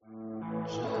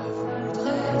Je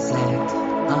voudrais être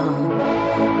un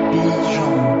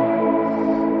pigeon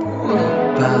pour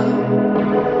pas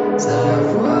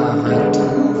savoir à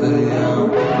trouver un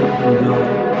boulot.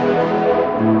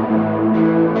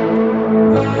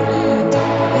 Voler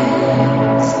dans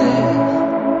les airs,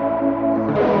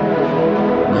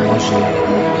 manger les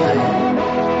graines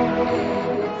et les vers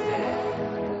de terre.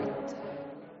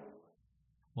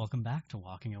 Welcome back to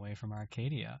Walking Away from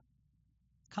Arcadia.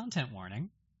 Content warning.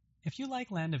 If you like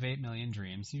Land of 8 Million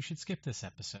Dreams, you should skip this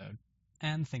episode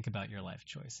and think about your life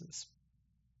choices.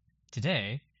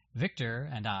 Today, Victor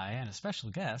and I, and a special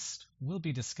guest, will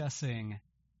be discussing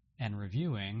and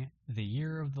reviewing the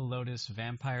Year of the Lotus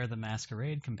Vampire the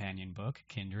Masquerade companion book,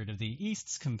 Kindred of the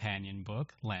East's companion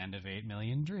book, Land of 8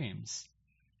 Million Dreams.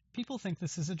 People think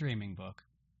this is a dreaming book.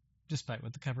 Despite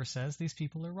what the cover says, these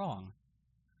people are wrong.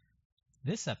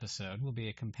 This episode will be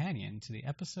a companion to the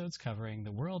episodes covering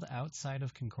the world outside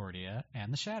of Concordia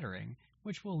and the Shattering,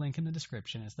 which we'll link in the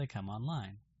description as they come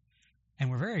online.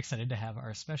 And we're very excited to have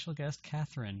our special guest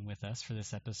Catherine with us for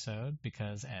this episode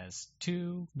because as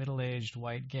two middle-aged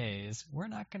white gays, we're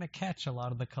not going to catch a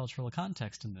lot of the cultural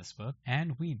context in this book,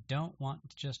 and we don't want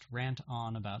to just rant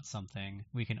on about something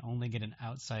we can only get an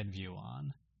outside view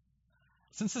on.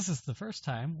 Since this is the first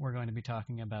time we're going to be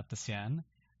talking about the Xian,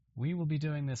 we will be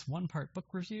doing this one-part book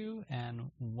review and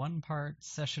one-part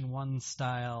Session 1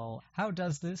 style, how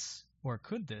does this, or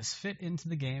could this, fit into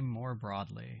the game more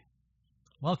broadly?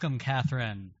 Welcome,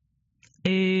 Catherine.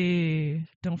 Hey,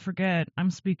 don't forget,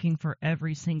 I'm speaking for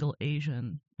every single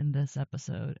Asian in this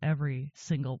episode. Every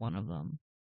single one of them.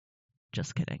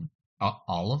 Just kidding.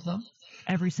 All of them?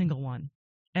 Every single one.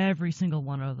 Every single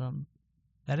one of them.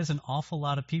 That is an awful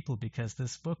lot of people because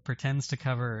this book pretends to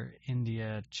cover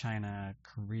India, China,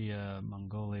 Korea,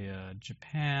 Mongolia,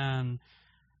 Japan.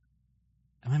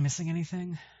 Am I missing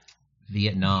anything?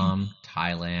 Vietnam,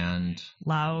 Thailand.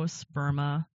 Laos,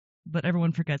 Burma. But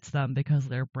everyone forgets them because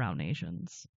they're brown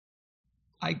Asians.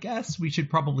 I guess we should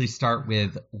probably start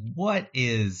with what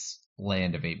is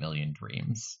Land of 8 Million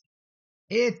Dreams?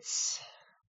 It's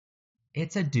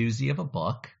a doozy of a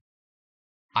book.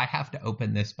 I have to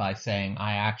open this by saying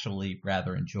I actually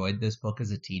rather enjoyed this book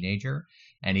as a teenager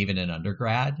and even an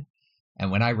undergrad.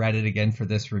 And when I read it again for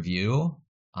this review,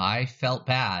 I felt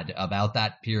bad about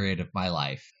that period of my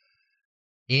life.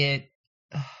 It's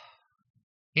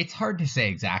hard to say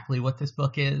exactly what this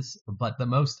book is, but the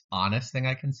most honest thing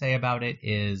I can say about it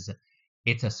is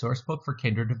it's a source book for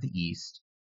Kindred of the East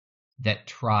that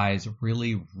tries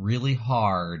really, really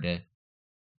hard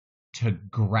to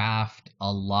graft a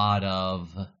lot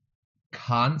of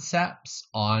concepts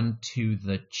onto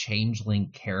the Changeling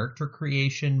character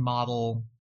creation model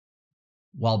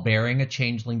while bearing a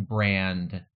Changeling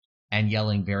brand and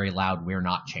yelling very loud, "We're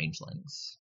not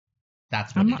Changelings."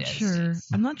 That's what it is.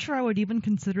 I'm not sure I would even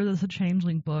consider this a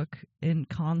Changeling book in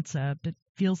concept. It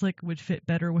feels like it would fit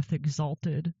better with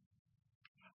Exalted.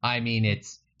 I mean,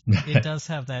 It does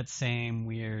have that same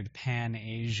weird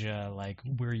pan-Asia, like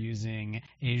we're using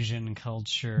Asian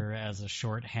culture as a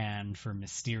shorthand for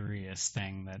mysterious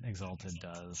thing that Exalted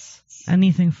does.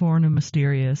 Anything foreign and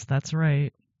mysterious, that's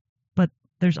right. But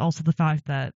there's also the fact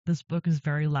that this book is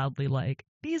very loudly like,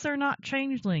 these are not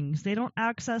changelings, they don't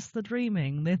access the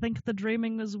dreaming, they think the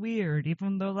dreaming is weird,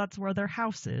 even though that's where their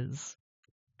house is.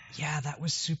 Yeah, that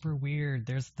was super weird.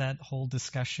 There's that whole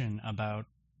discussion about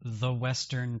the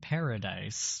Western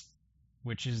Paradise,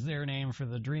 which is their name for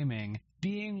the dreaming,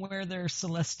 being where their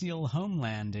celestial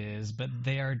homeland is, but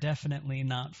they are definitely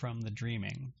not from the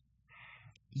dreaming.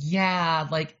 Yeah,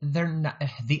 like they're not.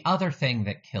 The other thing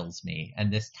that kills me,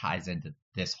 and this ties into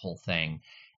this whole thing,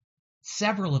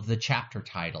 several of the chapter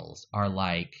titles are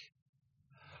like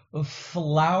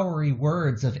flowery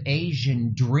words of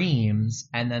Asian dreams,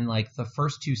 and then like the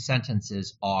first two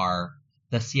sentences are,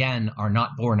 the Xian are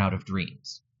not born out of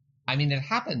dreams. I mean, it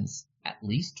happens at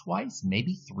least twice,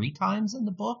 maybe 3 times in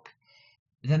the book.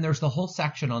 Then there's the whole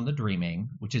section on the dreaming,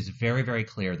 which is very, very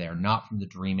clear they're not from the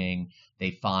dreaming.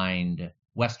 They find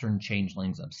Western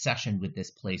Changelings' obsession with this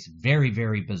place very,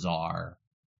 very bizarre.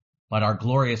 But our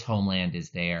glorious homeland is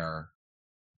there.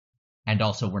 And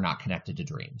also we're not connected to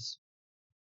dreams.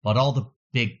 But all the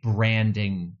big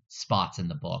branding spots in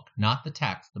the book, not the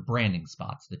text, the branding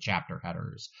spots, the chapter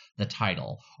headers, the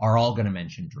title, are all going to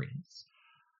mention dreams.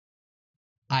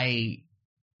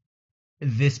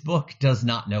 This book does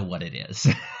not know what it is.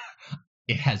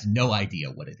 It has no idea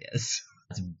what it is.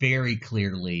 It's very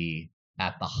clearly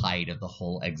at the height of the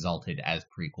whole Exalted as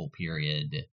prequel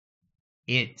period.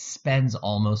 It spends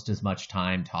almost as much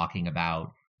time talking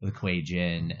about the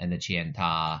Kuei-jin and the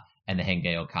Qian-ta and the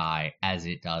Hengeokai as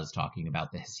it does talking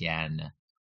about the Xian.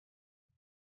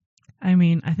 I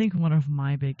mean, I think one of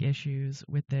my big issues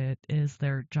with it is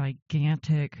their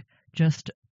gigantic, just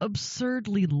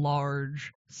absurdly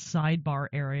large sidebar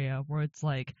area where it's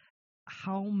like,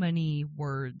 how many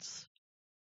words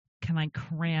can I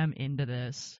cram into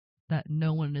this that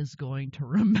no one is going to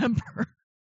remember?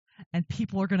 And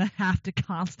people are going to have to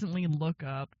constantly look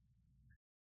up.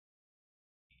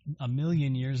 A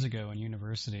million years ago in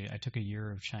university, I took a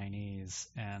year of Chinese,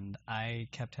 and I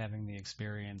kept having the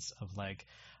experience of like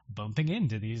bumping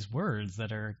into these words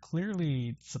that are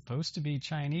clearly supposed to be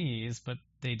Chinese, but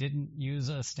they didn't use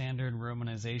a standard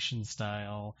romanization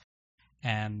style,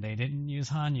 and they didn't use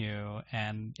Hanyu,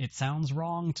 and it sounds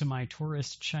wrong to my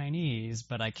tourist Chinese,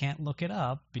 but I can't look it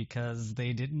up because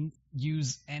they didn't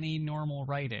use any normal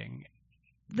writing.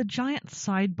 The giant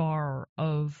sidebar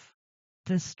of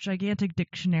this gigantic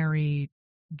dictionary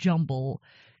jumble,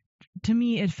 to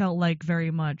me, it felt like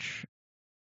very much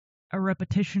a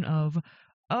repetition of,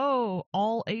 oh,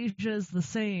 all Asia is the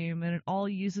same, and it all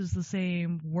uses the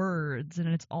same words, and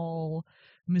it's all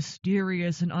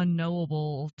mysterious and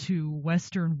unknowable to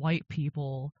Western white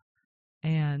people.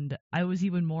 And I was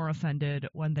even more offended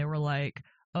when they were like,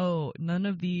 oh, none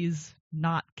of these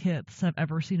not kiths have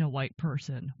ever seen a white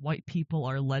person. White people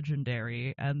are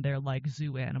legendary, and they're like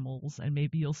zoo animals, and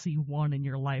maybe you'll see one in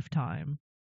your lifetime.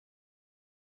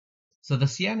 So the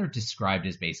Xian are described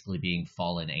as basically being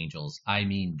fallen angels. I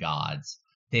mean gods.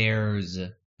 There's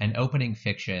an opening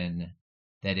fiction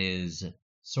that is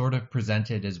sort of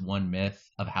presented as one myth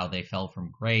of how they fell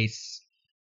from grace.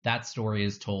 That story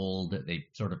is told that they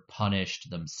sort of punished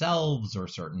themselves or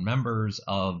certain members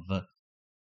of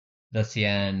the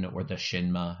Xian, or the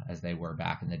Shinma as they were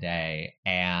back in the day.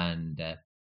 And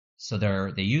so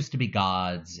they used to be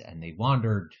gods, and they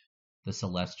wandered the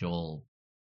celestial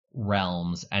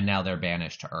realms, and now they're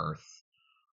banished to Earth.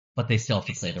 But they still have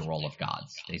to play the role of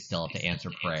gods. They still have to answer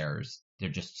prayers. They're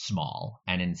just small.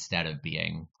 And instead of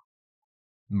being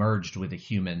merged with a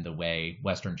human the way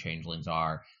Western changelings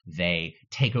are, they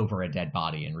take over a dead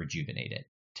body and rejuvenate it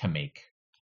to make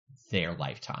their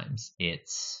lifetimes.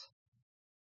 It's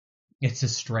a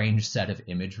strange set of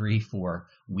imagery for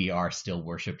we are still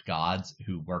worshipped gods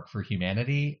who work for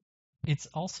humanity. It's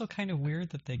also kind of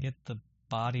weird that they get the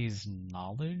body's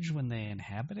knowledge when they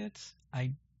inhabit it.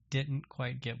 I didn't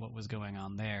quite get what was going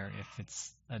on there if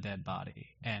it's a dead body.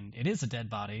 And it is a dead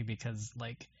body because,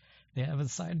 like, they have a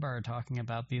sidebar talking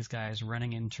about these guys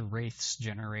running into wraiths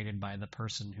generated by the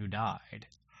person who died.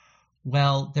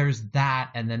 Well, there's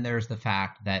that, and then there's the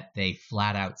fact that they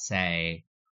flat out say,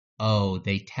 oh,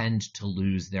 they tend to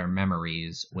lose their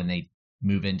memories when they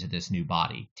move into this new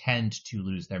body. Tend to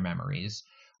lose their memories,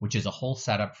 which is a whole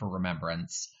setup for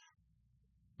remembrance.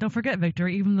 Don't forget, Victor,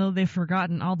 even though they've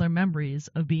forgotten all their memories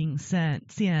of being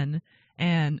Xian,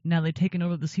 and now they've taken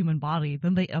over this human body,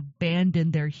 then they abandon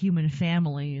their human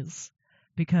families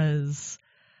because,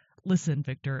 listen,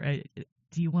 Victor,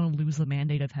 do you want to lose the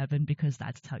mandate of heaven? Because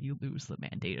that's how you lose the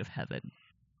mandate of heaven.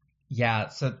 Yeah,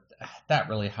 so that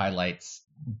really highlights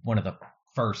one of the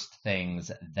first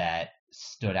things that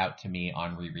stood out to me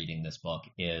on rereading this book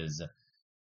is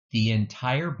the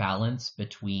entire balance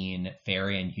between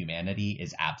fairy and humanity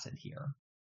is absent here.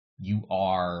 You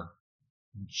are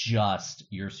just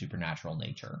your supernatural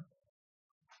nature.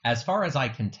 As far as I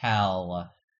can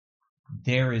tell,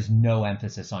 there is no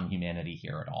emphasis on humanity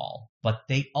here at all. But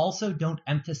they also don't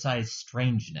emphasize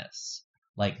strangeness.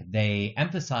 Like, they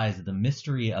emphasize the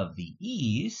mystery of the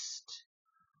East,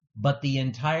 but the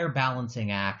entire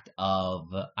balancing act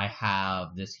of I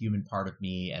have this human part of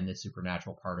me and this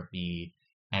supernatural part of me,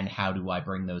 and how do I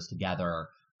bring those together?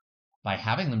 By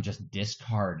having them just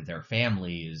discard their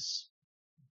families,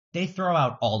 they throw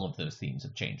out all of those themes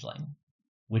of Changeling,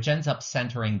 which ends up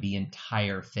centering the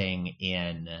entire thing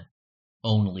in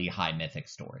only high mythic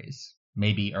stories.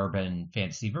 Maybe urban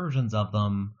fantasy versions of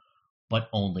them, but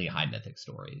only high mythic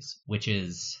stories, which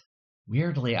is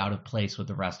weirdly out of place with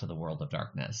the rest of the World of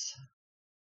Darkness.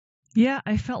 Yeah,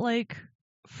 I felt like,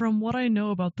 from what I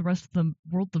know about the rest of the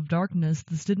World of Darkness,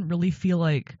 this didn't really feel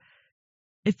like...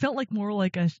 It felt like more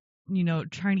like a,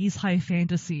 Chinese high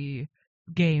fantasy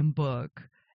game book.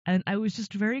 And I was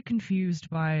just very confused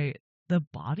by the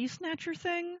body snatcher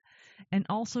thing, and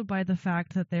also by the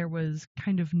fact that there was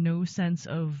kind of no sense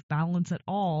of balance at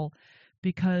all,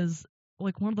 because,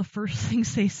 like, one of the first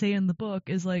things they say in the book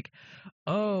is like,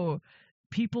 oh,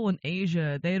 people in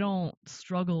Asia, they don't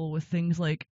struggle with things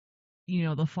like,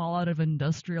 the fallout of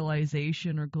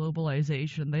industrialization or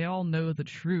globalization. They all know the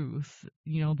truth,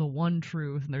 the one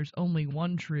truth, and there's only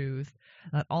one truth,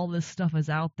 that all this stuff is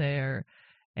out there,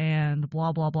 and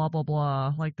blah, blah, blah, blah,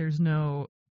 blah. Like, there's no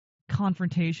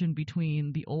confrontation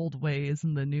between the old ways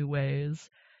and the new ways,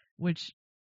 which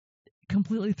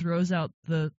completely throws out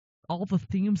all the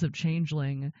themes of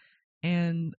Changeling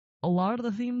and a lot of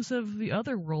the themes of the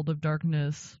other World of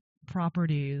Darkness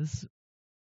properties,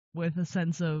 with a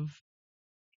sense of,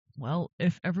 well,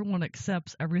 if everyone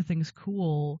accepts everything's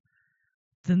cool,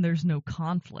 then there's no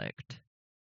conflict.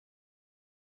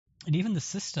 And even the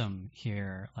system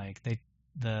here, like the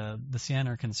Xian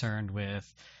are concerned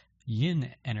with yin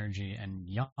energy and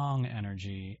yang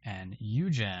energy and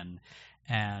eugen,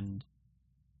 and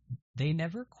they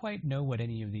never quite know what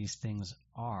any of these things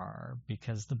are,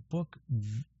 because the book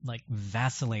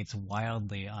vacillates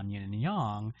wildly on yin and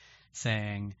yang,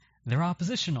 saying they're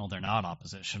oppositional, they're not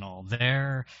oppositional,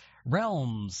 they're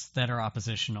realms that are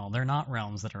oppositional, they're not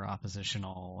realms that are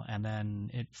oppositional, and then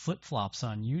it flip-flops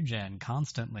on eugen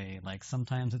constantly. Like,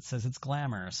 sometimes it says it's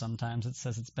glamour, sometimes it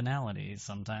says it's banality,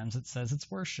 sometimes it says it's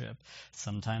worship,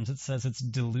 sometimes it says it's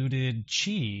diluted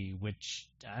chi, which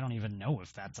I don't even know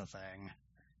if that's a thing.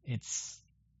 It's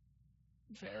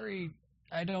very,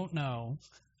 I don't know.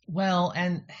 Well,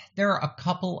 and there are a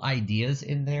couple ideas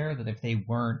in there that if they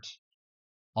weren't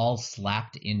all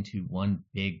slapped into one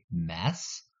big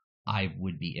mess, I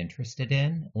would be interested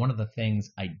in. One of the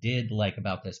things I did like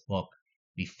about this book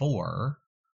before,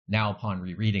 now upon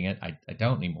rereading it, I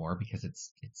don't anymore because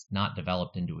it's not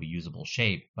developed into a usable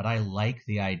shape, but I like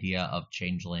the idea of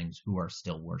changelings who are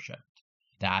still worshipped.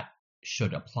 That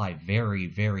should apply very,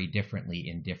 very differently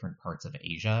in different parts of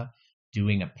Asia.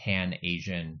 Doing a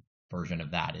pan-Asian version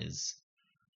of that is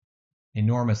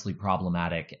enormously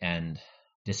problematic, and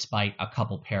despite a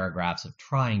couple paragraphs of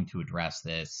trying to address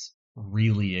this,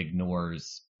 really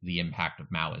ignores the impact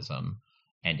of Maoism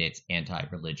and its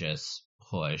anti-religious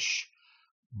push.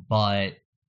 But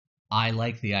I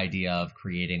like the idea of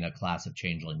creating a class of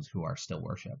changelings who are still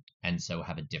worshipped, and so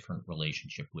have a different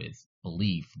relationship with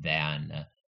belief than,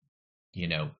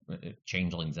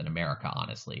 changelings in America,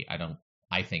 honestly.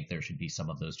 I think there should be some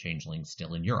of those changelings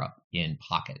still in Europe, in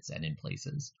pockets and in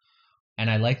places. And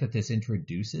I like that this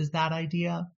introduces that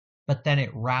idea, but then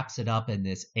it wraps it up in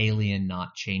this alien,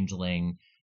 not changeling,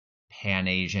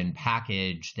 pan-Asian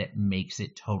package that makes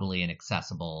it totally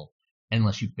inaccessible,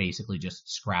 unless you basically just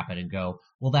scrap it and go,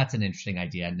 well, that's an interesting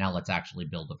idea, now let's actually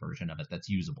build a version of it that's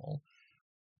usable.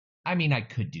 I mean, I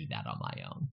could do that on my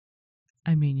own.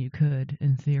 I mean, you could,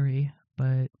 in theory,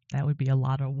 but that would be a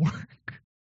lot of work.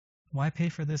 Why pay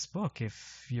for this book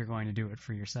if you're going to do it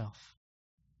for yourself?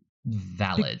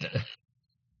 Valid.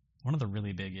 One of the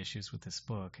really big issues with this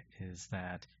book is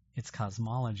that its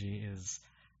cosmology is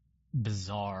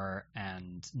bizarre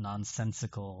and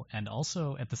nonsensical, and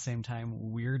also at the same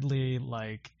time weirdly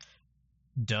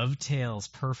dovetails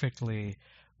perfectly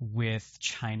with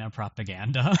China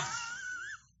propaganda.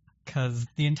 Because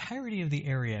the entirety of the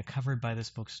area covered by this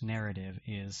book's narrative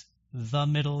is the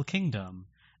Middle Kingdom.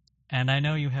 And I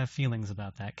know you have feelings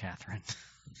about that, Catherine.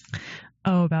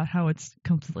 Oh, about how it's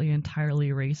completely entirely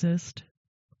racist?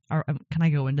 Can I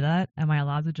go into that? Am I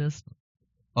allowed to just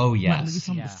let loose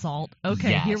on Yeah. the salt?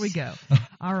 Okay, Yes. Here we go.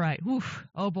 All right. Oof.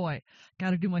 Oh boy.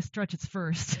 Gotta do my stretches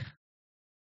first.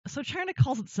 So China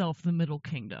calls itself the Middle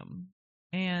Kingdom.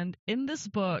 And in this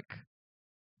book,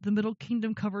 the Middle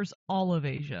Kingdom covers all of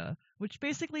Asia, which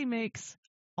basically makes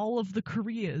all of the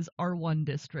Koreas are one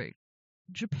district.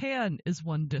 Japan is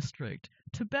one district.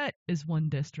 Tibet is one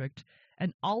district.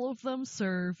 And all of them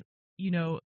serve,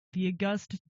 the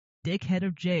august dickhead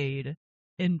of Jade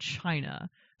in China.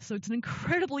 So it's an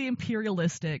incredibly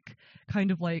imperialistic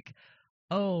kind of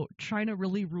China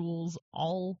really rules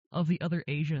all of the other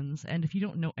Asians. And if you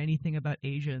don't know anything about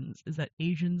Asians, is that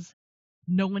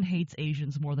no one hates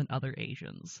Asians more than other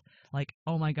Asians.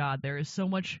 Oh my god, there is so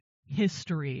much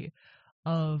history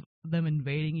of them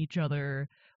invading each other,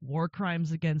 war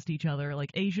crimes against each other.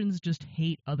 Asians just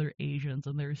hate other Asians,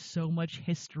 and there's so much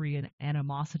history and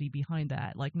animosity behind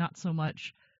that. Not so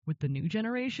much with the new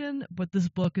generation, but this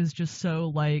book is just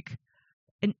so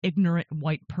an ignorant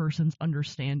white person's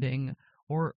understanding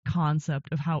or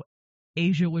concept of how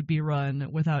Asia would be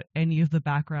run without any of the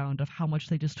background of how much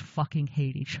they just fucking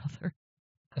hate each other.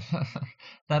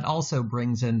 That also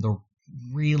brings in the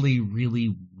really,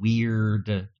 really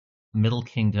weird Middle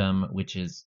Kingdom, which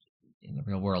is, in the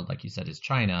real world, like you said, is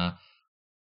China,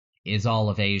 is all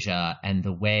of Asia, and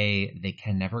the way they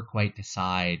can never quite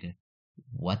decide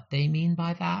what they mean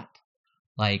by that.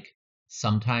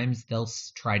 Sometimes they'll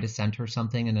try to center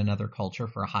something in another culture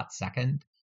for a hot second,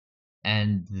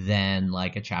 and then,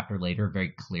 a chapter later,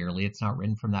 very clearly it's not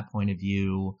written from that point of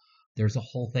view. There's a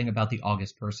whole thing about the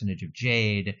august personage of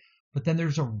Jade, but then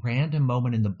there's a random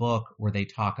moment in the book where they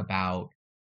talk about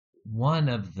one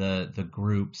of the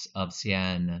groups of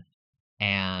Xian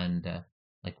and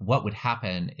like what would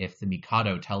happen if the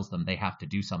Mikado tells them they have to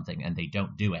do something and they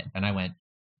don't do it. And I went,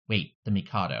 wait, the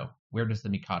Mikado, where does the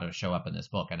Mikado show up in this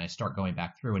book? And I start going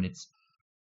back through and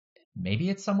maybe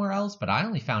it's somewhere else, but I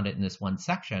only found it in this one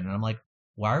section. And I'm like,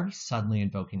 why are we suddenly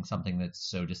invoking something that's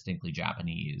so distinctly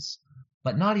Japanese,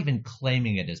 but not even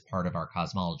claiming it as part of our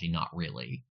cosmology? Not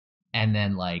really. And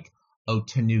then like, oh,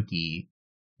 Tanuki.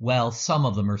 Well, some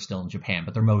of them are still in Japan,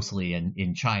 but they're mostly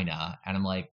in China. And I'm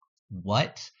like,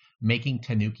 what? Making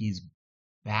Tanukis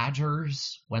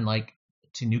badgers when like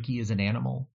Tanuki is an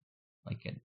animal? Like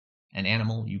an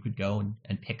animal you could go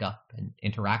and pick up and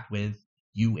interact with,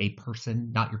 you a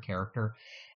person, not your character.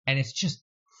 And it's just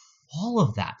all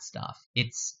of that stuff.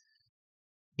 It's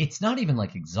not even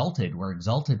like Exalted, where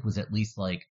Exalted was at least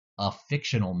like a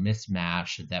fictional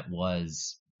mismatch that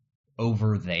was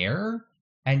over there.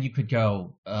 And you could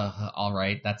go, all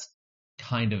right, that's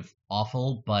kind of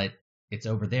awful, but it's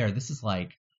over there. This is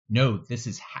like, no, this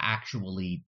is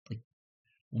actually like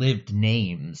lived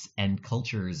names and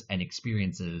cultures and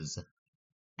experiences.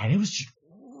 And it was just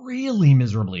really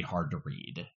miserably hard to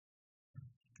read.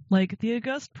 Like, the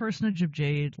august personage of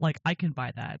Jade, like, I can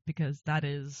buy that, because that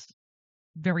is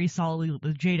very solidly,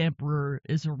 the Jade Emperor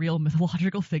is a real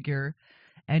mythological figure,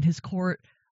 and his court,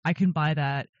 I can buy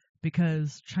that,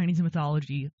 because Chinese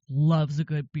mythology loves a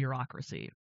good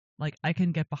bureaucracy. Like, I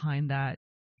can get behind that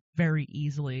very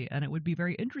easily, and it would be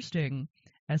very interesting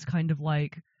as kind of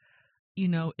like, you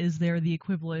know, is there the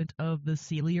equivalent of the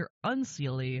Seelie or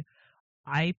Unseelie?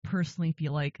 I personally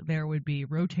feel like there would be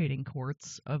rotating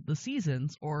courts of the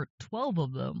seasons, or 12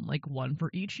 of them, like one for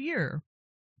each year.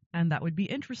 And that would be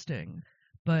interesting.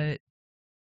 But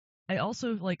I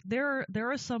also, like, there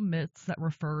are some myths that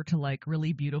refer to, like,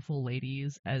 really beautiful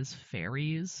ladies as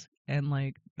fairies. And,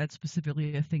 like, that's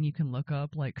specifically a thing you can look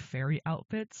up, like, fairy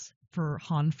outfits for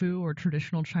Hanfu or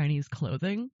traditional Chinese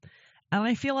clothing. And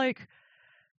I feel like,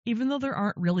 even though there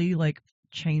aren't really, like,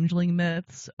 changeling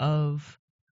myths of,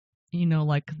 you know,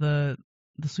 like the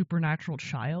supernatural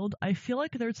child, I feel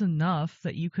like there's enough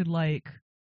that you could like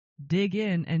dig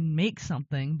in and make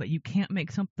something, but you can't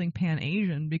make something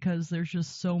Pan-Asian because there's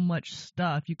just so much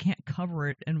stuff. You can't cover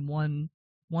it in one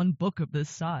book of this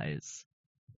size.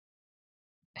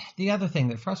 The other thing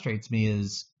that frustrates me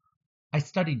is I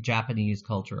studied Japanese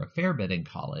culture a fair bit in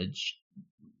college,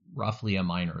 roughly a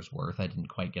minor's worth. I didn't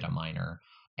quite get a minor.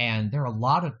 And there are a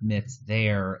lot of myths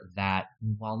there that,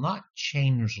 while not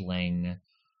changeling,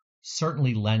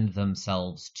 certainly lend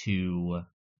themselves to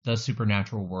the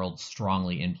supernatural world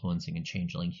strongly influencing and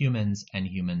changeling humans, and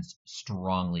humans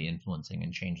strongly influencing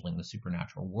and changeling the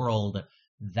supernatural world,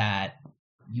 that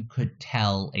you could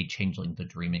tell a Changeling the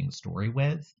Dreaming story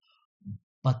with.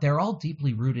 But they're all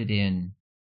deeply rooted in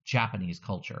Japanese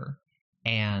culture.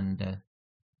 And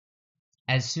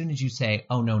as soon as you say,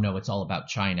 oh, no, it's all about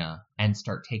China, and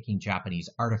start taking Japanese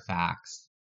artifacts,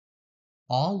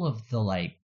 all of the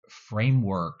like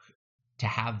framework to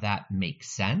have that make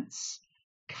sense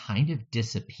kind of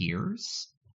disappears.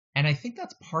 And I think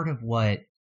that's part of what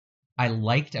I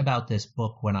liked about this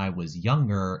book when I was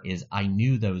younger, is I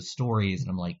knew those stories and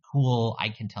I'm like, cool, I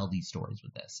can tell these stories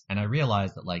with this. And I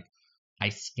realized that like I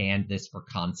scanned this for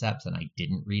concepts and I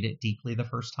didn't read it deeply the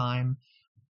first time.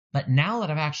 But now that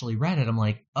I've actually read it, I'm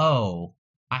like, oh,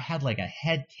 I had like a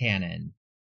headcanon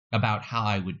about how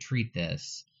I would treat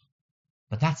this,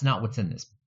 but that's not what's in this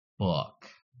book.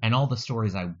 And all the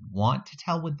stories I want to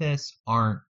tell with this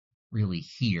aren't really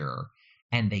here,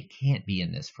 and they can't be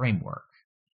in this framework.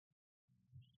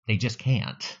 They just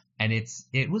can't. And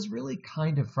it was really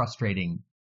kind of frustrating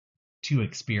to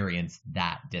experience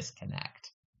that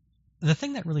disconnect. The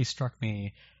thing that really struck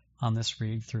me on this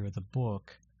read through of the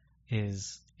book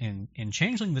is in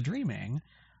Changeling the Dreaming,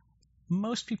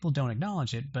 most people don't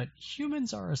acknowledge it, but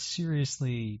humans are a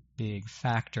seriously big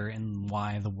factor in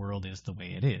why the world is the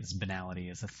way it is. Banality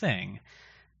is a thing.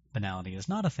 Banality is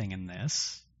not a thing in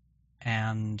this.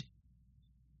 And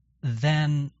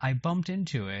then I bumped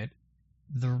into it.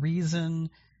 The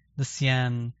reason the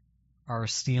Xian are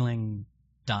stealing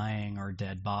dying or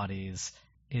dead bodies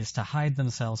is to hide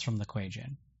themselves from the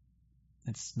Kuei-jin.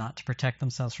 It's not to protect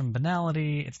themselves from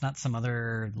banality. It's not some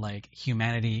other, like,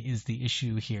 humanity is the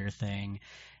issue here thing.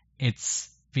 It's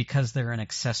because they're an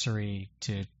accessory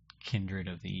to Kindred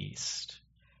of the East.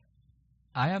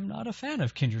 I am not a fan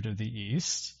of Kindred of the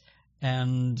East,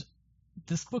 and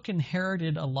this book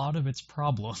inherited a lot of its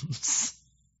problems.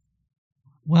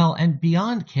 Well, and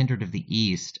beyond Kindred of the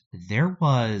East, there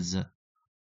was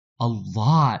a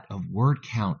lot of word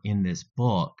count in this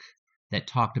book that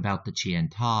talked about the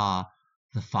Qian Ta,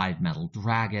 the 5 metal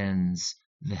dragons,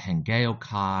 the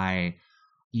Hengeokai,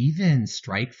 even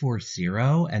Strike Force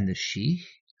Zero and the Sheikh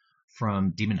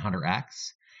from Demon Hunter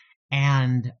X.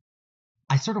 And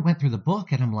I sort of went through the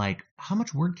book and I'm like, how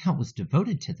much word count was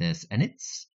devoted to this? And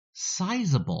it's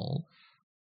sizable.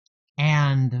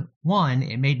 And one,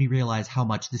 it made me realize how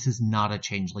much this is not a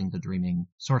Changeling the Dreaming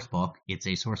source book. It's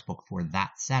a source book for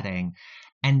that setting.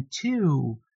 And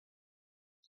two,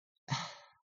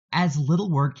 as little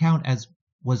word count as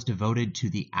was devoted to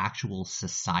the actual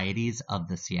societies of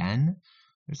the Xian,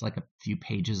 there's like a few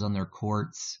pages on their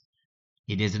courts.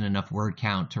 It isn't enough word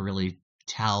count to really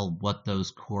tell what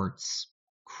those courts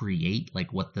create,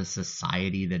 like what the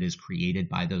society that is created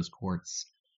by those courts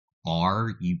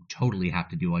are. You totally have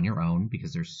to do on your own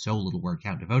because there's so little word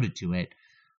count devoted to it.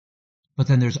 But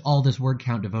then there's all this word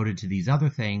count devoted to these other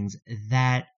things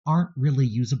that aren't really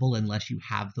usable unless you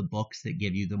have the books that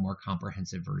give you the more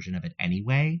comprehensive version of it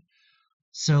anyway.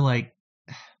 So, like,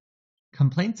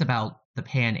 complaints about the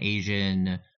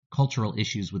Pan-Asian cultural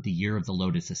issues with the Year of the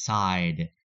Lotus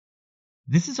aside,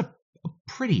 this is a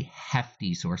pretty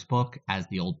hefty source book as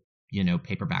the old,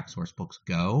 paperback source books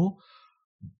go,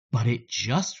 but it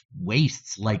just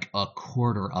wastes like a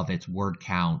quarter of its word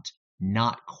count,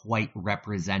 not quite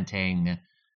representing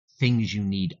things you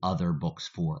need other books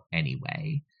for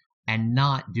anyway, and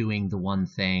not doing the one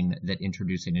thing that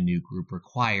introducing a new group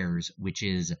requires, which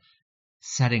is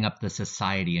setting up the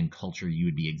society and culture you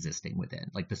would be existing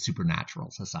within, like the supernatural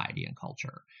society and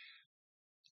culture.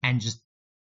 And just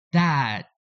that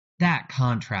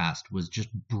contrast was just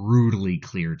brutally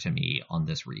clear to me on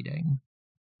this reading.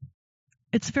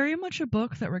 It's very much a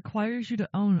book that requires you to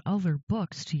own other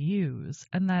books to use,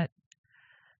 and that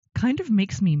kind of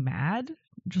makes me mad,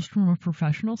 just from a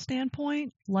professional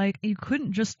standpoint. Like, you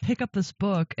couldn't just pick up this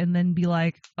book and then be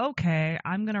like, okay,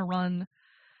 I'm gonna run,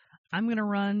 a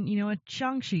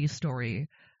Jiangxi story.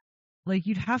 Like,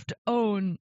 you'd have to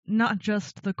own not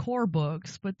just the core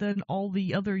books, but then all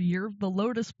the other Year of the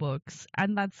Lotus books,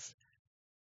 and that's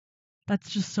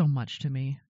just so much to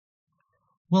me.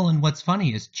 Well, and what's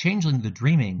funny is Changeling the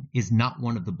Dreaming is not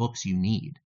one of the books you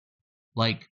need.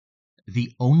 Like,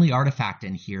 the only artifact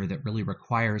in here that really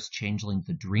requires Changeling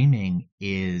the Dreaming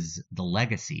is the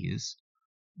legacies.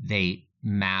 They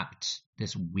mapped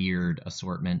this weird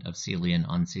assortment of Seelie and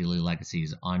unseelie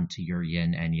legacies onto your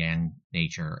yin and yang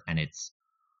nature, and it's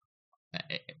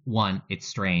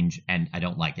strange, and I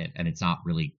don't like it, and it's not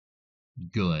really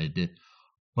good,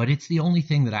 but it's the only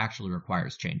thing that actually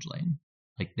requires Changeling.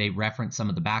 Like, they reference some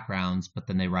of the backgrounds, but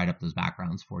then they write up those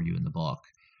backgrounds for you in the book.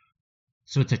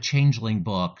 So it's a Changeling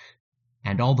book,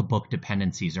 and all the book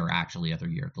dependencies are actually other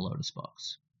Year of the Lotus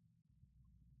books.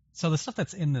 So the stuff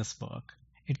that's in this book,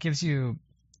 it gives you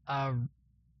a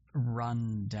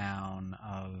rundown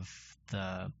of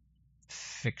the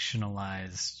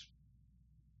fictionalized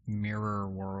mirror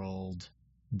world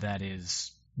that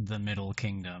is the Middle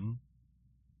Kingdom.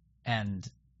 And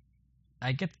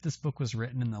I get that this book was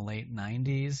written in the late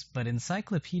 90s, but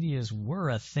encyclopedias were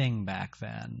a thing back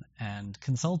then, and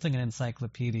consulting an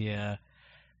encyclopedia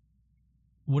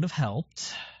would have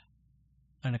helped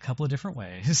in a couple of different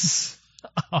ways.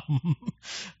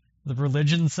 The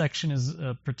religion section is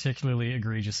a particularly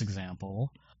egregious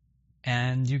example,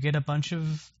 and you get a bunch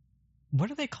of,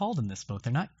 what are they called in this book?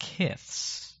 They're not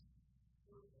kiths.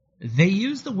 They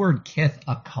use the word kith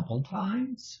a couple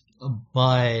times,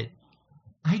 but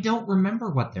I don't remember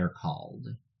what they're called.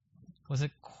 Was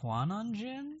it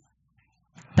Kwanonjin?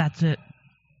 That's it.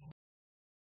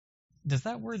 Does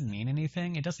that word mean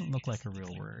anything? It doesn't look like a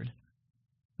real word.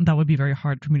 That would be very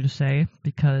hard for me to say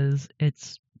because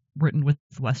it's written with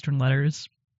Western letters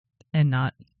and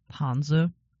not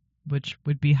Hanzi, which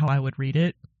would be how I would read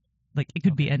it. Like, it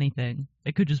could be anything.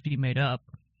 It could just be made up.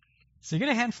 So you get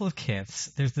a handful of kiths.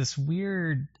 There's this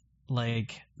weird,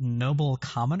 like, noble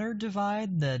commoner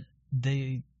divide that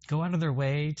they go out of their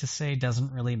way to say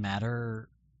doesn't really matter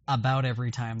about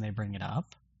every time they bring it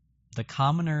up. The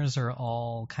commoners are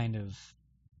all kind of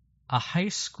a high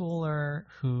schooler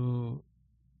who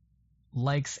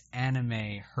likes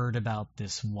anime, heard about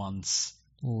this once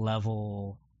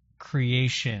level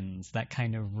creations that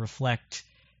kind of reflect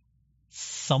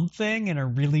something in a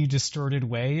really distorted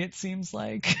way, it seems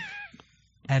like.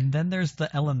 And then there's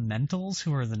the elementals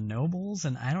who are the nobles,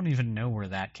 and I don't even know where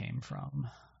that came from.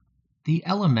 The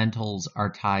elementals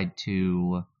are tied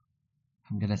to,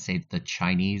 I'm going to say, the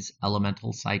Chinese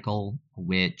elemental cycle,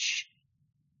 which,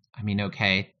 I mean,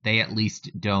 okay, they at least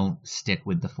don't stick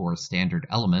with the 4 standard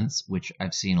elements, which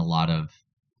I've seen a lot of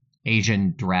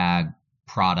Asian drag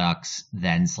products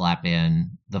then slap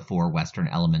in the 4 Western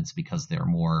elements because they're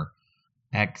more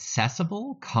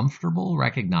accessible, comfortable,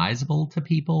 recognizable to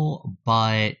people,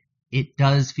 but it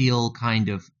does feel kind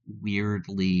of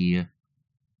weirdly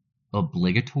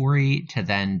obligatory to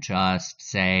then just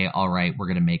say, all right, we're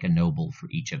going to make a noble for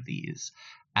each of these,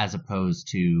 as opposed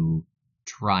to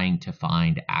trying to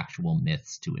find actual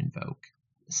myths to invoke.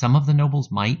 Some of the nobles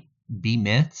might be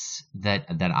myths that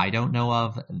I don't know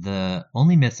of. The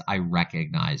only myths I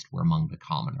recognized were among the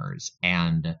commoners,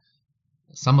 and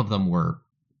some of them were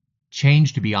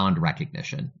changed beyond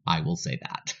recognition. I will say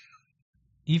that.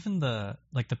 Even the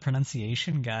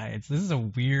pronunciation guides, this is a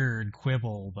weird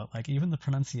quibble, but like even the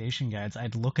pronunciation guides,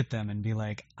 I'd look at them and be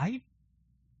like, I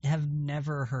have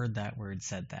never heard that word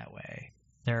said that way.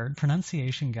 Their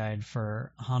pronunciation guide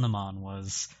for Hanuman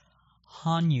was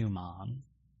Hanuman,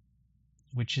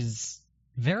 which is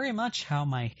very much how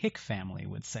my Hick family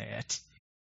would say it.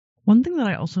 One thing that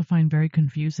I also find very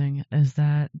confusing is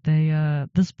that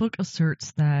this book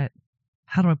asserts that,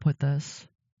 how do I put this?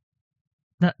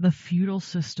 That the feudal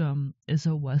system is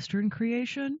a Western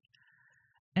creation,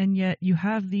 and yet you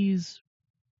have these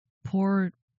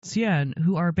poor Xian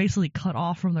who are basically cut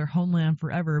off from their homeland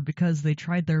forever because they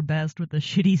tried their best with a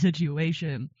shitty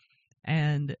situation,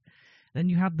 and then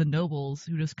you have the nobles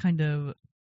who just kind of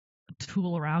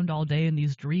tool around all day in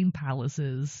these dream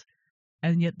palaces,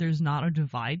 and yet there's not a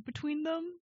divide between them.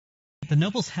 The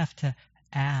nobles have to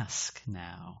ask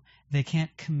now. They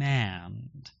can't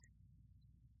command.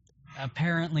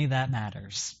 Apparently that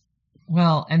matters.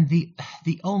 Well, and the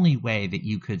only way that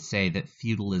you could say that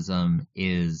feudalism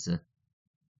is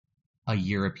a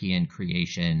European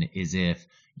creation is if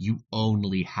you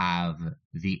only have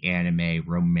the anime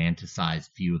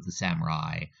romanticized view of the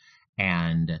samurai,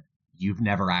 and you've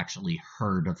never actually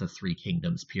heard of the Three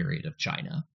Kingdoms period of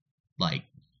China.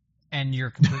 And you're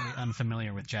completely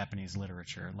unfamiliar with Japanese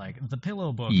literature. Like, the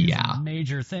Pillow Book is a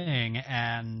major thing,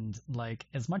 and, like,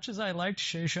 as much as I liked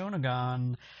Shei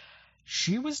Shonagon,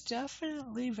 she was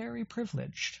definitely very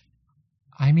privileged.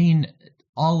 I mean,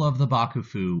 all of the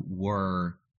Bakufu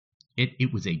were...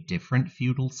 It was a different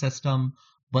feudal system,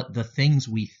 but the things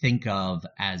we think of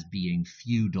as being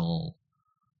feudal,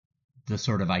 the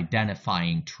sort of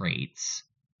identifying traits,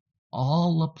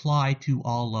 all apply to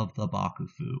all of the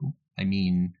Bakufu. I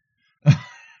mean...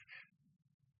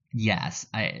 Yes,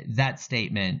 that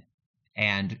statement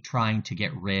and trying to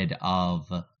get rid of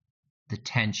the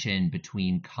tension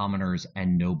between commoners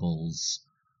and nobles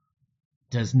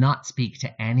does not speak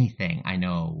to anything I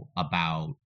know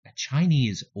about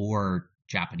Chinese or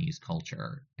Japanese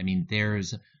culture. I mean,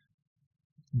 there's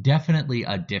definitely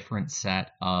a different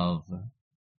set of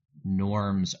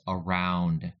norms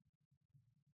around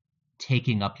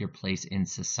taking up your place in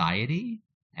society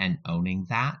and owning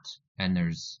that. And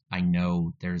I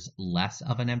know there's less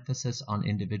of an emphasis on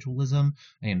individualism.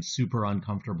 I am super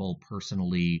uncomfortable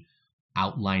personally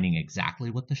outlining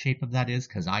exactly what the shape of that is,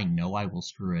 because I know I will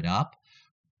screw it up.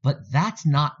 But that's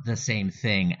not the same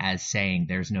thing as saying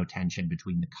there's no tension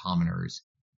between the commoners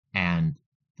and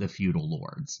the feudal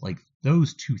lords. Like,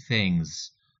 those two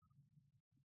things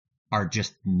are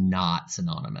just not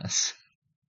synonymous.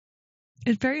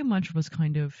 It very much was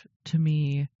kind of, to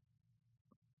me,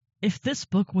 if this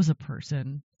book was a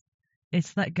person,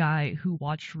 it's that guy who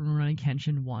watched Rurouni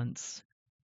Kenshin once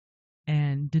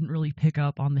and didn't really pick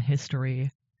up on the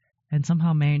history and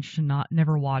somehow managed to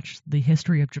never watch the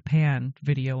History of Japan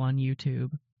video on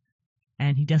YouTube,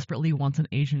 and he desperately wants an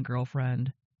Asian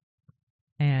girlfriend,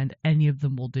 and any of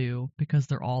them will do because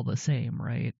they're all the same,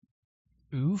 right?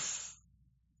 Oof.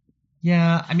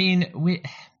 Yeah, I mean,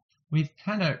 we've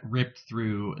kind of ripped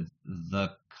through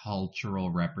the cultural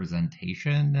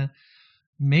representation.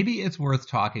 Maybe it's worth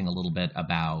talking a little bit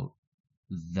about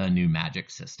the new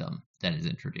magic system that is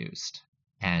introduced.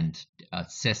 And a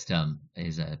system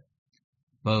is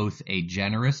both a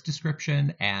generous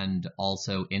description and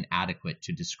also inadequate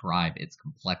to describe its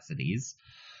complexities.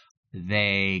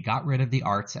 They got rid of the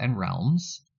arts and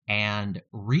realms and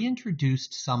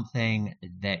reintroduced something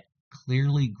that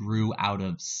clearly grew out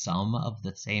of some of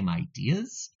the same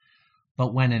ideas,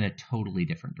 but went in a totally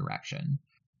different direction.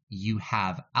 You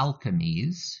have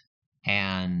alchemies,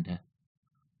 and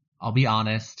I'll be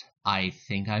honest, I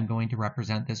think I'm going to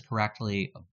represent this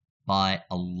correctly, but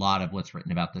a lot of what's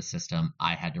written about this system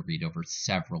I had to read over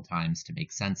several times to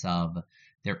make sense of.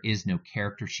 There is no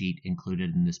character sheet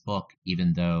included in this book,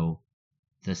 even though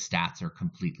the stats are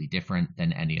completely different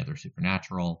than any other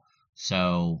supernatural.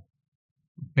 So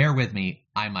bear with me,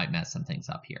 I might mess some things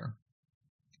up here.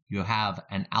 You have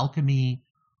an alchemy,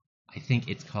 I think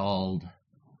it's called,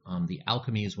 the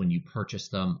alchemies when you purchase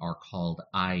them are called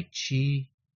Ai Chi.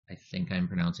 I think I'm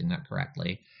pronouncing that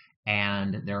correctly.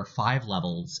 And there are 5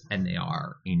 levels, and they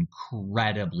are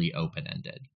incredibly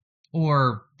open-ended.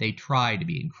 Or they try to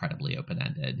be incredibly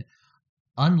open-ended.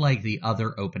 Unlike the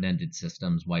other open-ended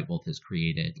systems White Wolf has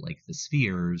created, like the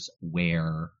spheres,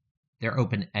 where they're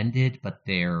open-ended, but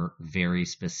they're very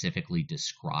specifically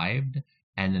described,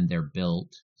 and then they're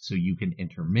built so you can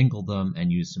intermingle them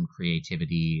and use some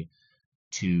creativity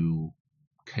to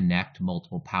connect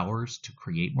multiple powers to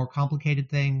create more complicated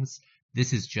things.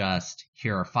 This is just,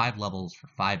 here are 5 levels for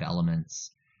 5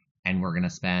 elements, and we're going to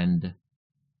spend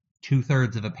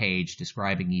 2/3 of a page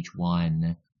describing each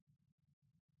one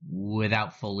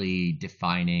without fully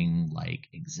defining like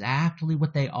exactly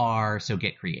what they are, so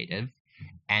get creative.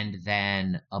 And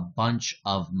then a bunch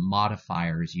of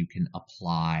modifiers you can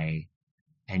apply,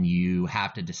 and you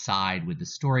have to decide with the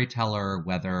storyteller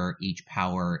whether each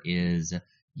power is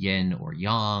yin or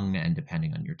yang, and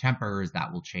depending on your tempers,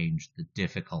 that will change the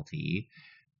difficulty.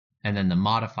 And then the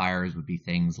modifiers would be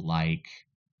things like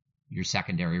your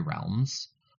secondary realms.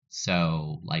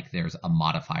 So, like, there's a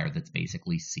modifier that's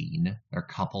basically seen. There are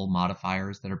a couple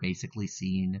modifiers that are basically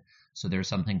seen. So there's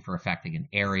something for affecting an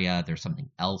area. There's something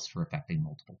else for affecting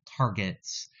multiple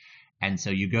targets. And so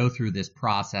you go through this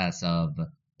process of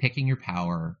picking your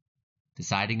power,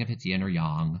 deciding if it's yin or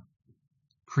yang,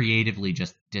 creatively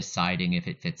just deciding if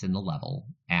it fits in the level.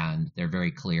 And they're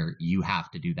very clear, you have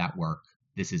to do that work.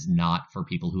 This is not for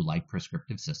people who like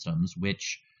prescriptive systems,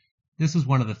 which this is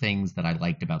one of the things that I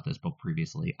liked about this book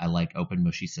previously. I like open,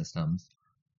 mushy systems.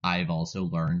 I've also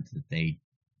learned that they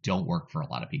don't work for a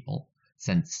lot of people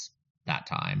since that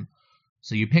time.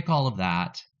 So you pick all of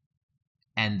that,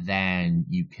 and then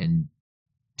you can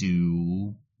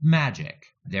do magic.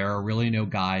 There are really no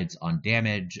guides on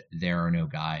damage. There are no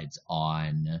guides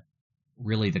on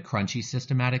really the crunchy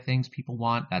systematic things people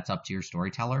want. That's up to your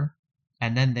storyteller.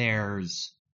 And then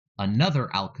there's another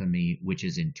alchemy, which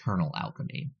is internal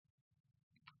alchemy.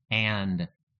 And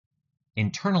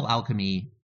internal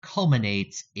alchemy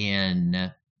culminates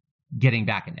in getting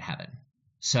back into heaven.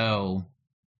 So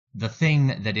the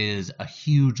thing that is a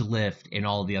huge lift in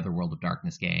all the other World of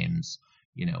Darkness games,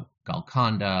 you know,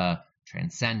 Golconda,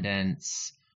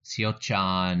 Transcendence,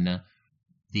 Xiao-Chan,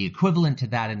 the equivalent to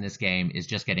that in this game is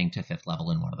just getting to 5th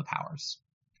level in one of the powers,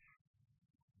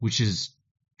 which is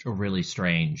really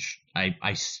strange.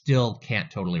 I still can't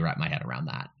totally wrap my head around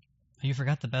that. You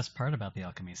forgot the best part about the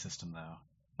alchemy system, though.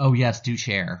 Oh, yes, do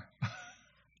share.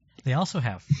 They also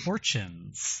have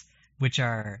fortunes, which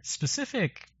are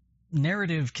specific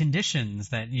narrative conditions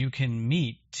that you can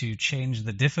meet to change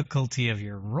the difficulty of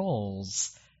your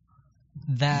rolls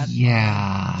that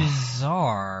are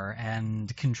bizarre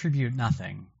and contribute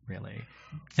nothing, really.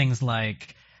 Things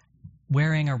like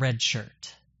wearing a red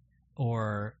shirt,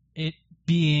 or it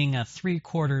being a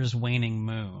 3/4 waning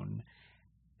moon.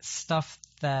 Stuff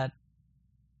that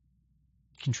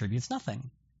contributes nothing,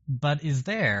 but is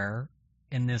there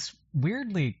in this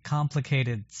weirdly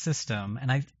complicated system.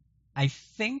 And I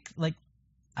think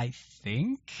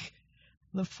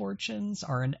the fortunes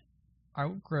are an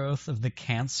outgrowth of the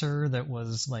cancer that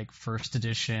was like 1st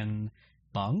edition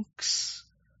bunks,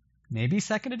 maybe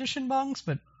 2nd edition bunks,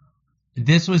 but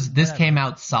this came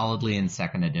out solidly in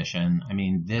 2nd edition. I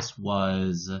mean, it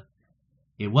was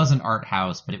an art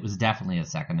house, but it was definitely a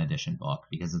 2nd edition book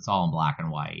because it's all in black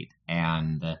and white.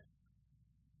 And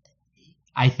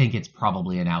I think it's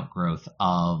probably an outgrowth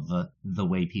of the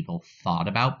way people thought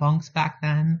about bunks back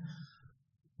then.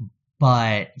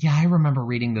 But yeah, I remember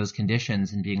reading those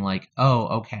conditions and being like,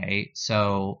 oh, okay,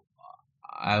 so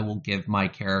I will give my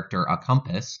character a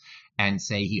compass and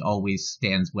say he always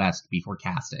stands west before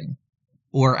casting.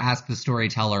 Or ask the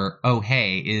storyteller, oh,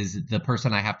 hey, is the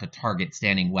person I have to target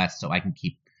standing west so I can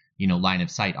keep, line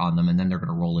of sight on them, and then they're going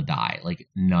to roll a die. Like,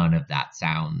 none of that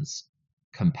sounds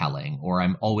compelling. Or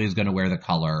I'm always going to wear the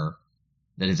color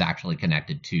that is actually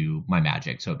connected to my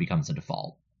magic, so it becomes a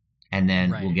default. And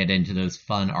then We'll get into those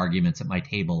fun arguments at my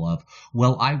table of,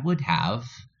 well, I would have.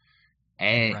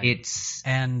 Right.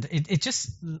 And it just,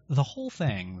 the whole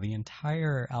thing, the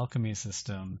entire alchemy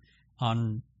system,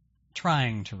 on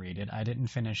trying to read it, I didn't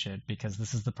finish it because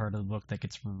this is the part of the book that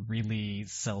gets really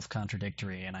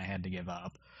self-contradictory and I had to give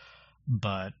up.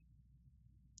 But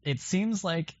it seems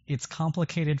like it's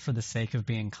complicated for the sake of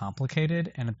being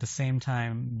complicated, and at the same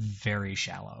time, very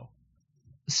shallow.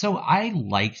 So I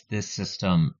liked this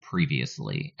system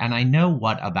previously, and I know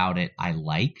what about it I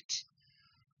liked.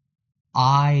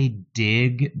 I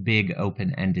dig big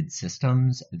open-ended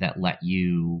systems that let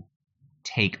you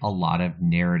take a lot of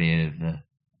narrative,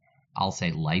 I'll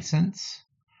say, license.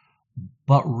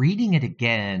 But reading it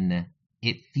again,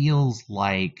 it feels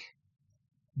like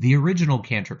The original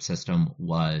cantrip system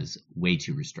was way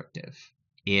too restrictive.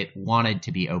 It wanted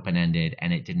to be open-ended,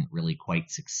 and it didn't really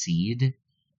quite succeed.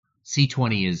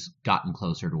 C20 has gotten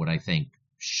closer to what I think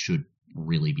should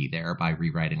really be there by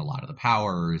rewriting a lot of the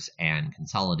powers and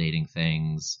consolidating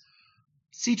things.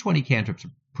 C20 cantrips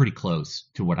are pretty close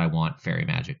to what I want fairy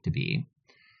magic to be.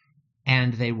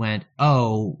 And they went,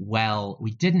 oh, well, we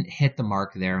didn't hit the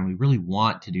mark there, and we really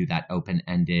want to do that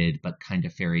open-ended but kind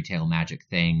of fairy tale magic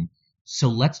thing. So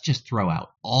let's just throw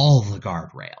out all the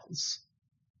guardrails,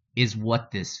 is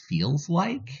what this feels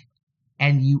like.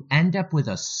 And you end up with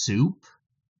a soup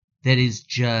that is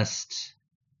just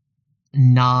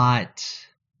not,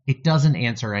 it doesn't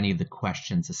answer any of the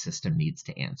questions a system needs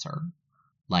to answer.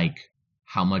 Like,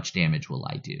 how much damage will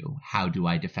I do? How do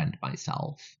I defend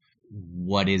myself?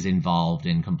 What is involved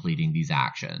in completing these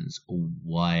actions?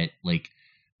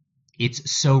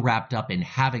 It's so wrapped up in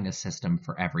having a system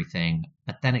for everything,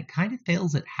 but then it kind of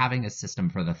fails at having a system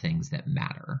for the things that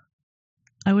matter.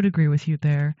 I would agree with you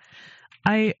there.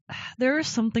 There are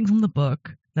some things in the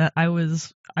book that I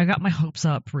got my hopes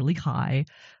up really high.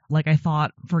 Like, I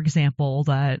thought, for example,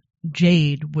 that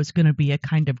Jade was going to be a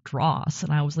kind of dross,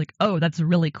 and I was like, oh, that's a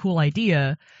really cool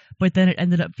idea, but then it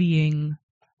ended up being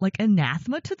like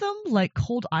anathema to them, like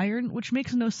cold iron, which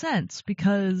makes no sense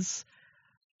because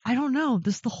I don't know,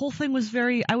 the whole thing was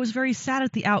I was very sad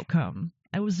at the outcome.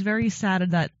 I was very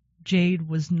sad that Jade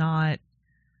was not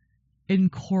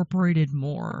incorporated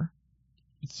more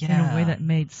in a way that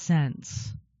made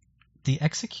sense. The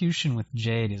execution with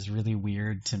Jade is really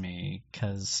weird to me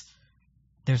because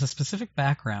there's a specific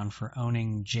background for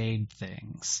owning Jade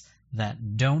things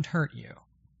that don't hurt you.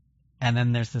 And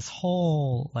then there's this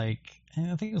whole, I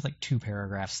think it was 2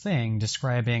 paragraphs thing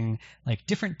describing,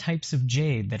 different types of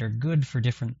Jade that are good for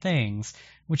different things,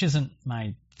 which isn't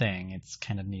my thing. It's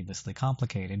kind of needlessly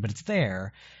complicated, but it's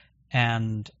there.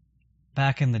 And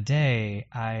back in the day,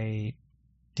 I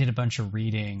did a bunch of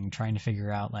reading trying to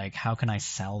figure out, how can I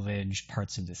salvage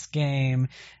parts of this game?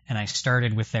 And I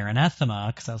started with their anathema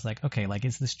because I was like, okay,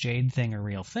 is this Jade thing a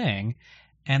real thing?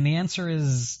 And the answer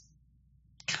is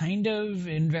kind of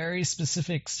in very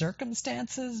specific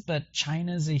circumstances, but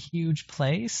China's a huge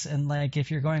place, and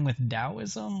if you're going with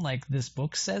Taoism, like this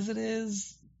book says it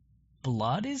is,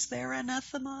 blood is their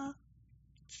anathema.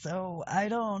 So I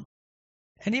don't,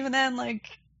 and even then,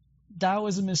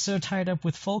 Taoism is so tied up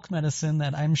with folk medicine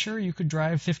that I'm sure you could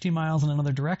drive 50 miles in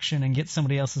another direction and get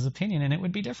somebody else's opinion and it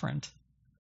would be different.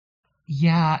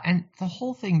 Yeah, and the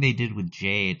whole thing they did with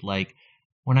Jade,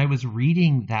 when I was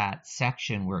reading that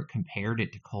section where it compared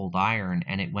it to cold iron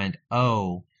and it went,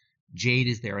 oh, Jade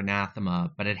is their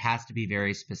anathema, but it has to be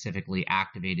very specifically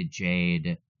activated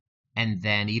Jade. And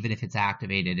then even if it's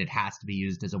activated, it has to be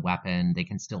used as a weapon. They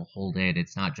can still hold it.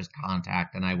 It's not just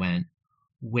contact. And I went,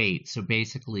 wait, so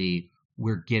basically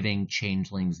we're giving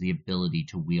changelings the ability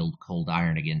to wield cold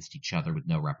iron against each other with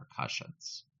no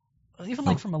repercussions.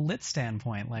 Even from a lit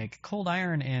standpoint, cold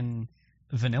iron in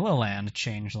Vanilla Land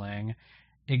Changeling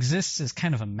exists as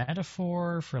kind of a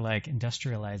metaphor for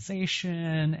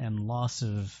industrialization and loss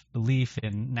of belief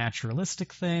in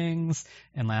naturalistic things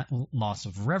and loss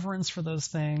of reverence for those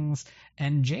things.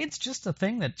 And Jade's just a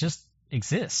thing that just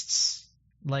exists.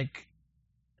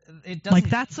 It doesn't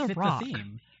that's fit a rock. the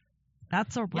theme.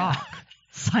 That's a rock, Yeah.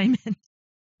 Simon.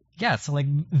 Yeah, so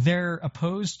they're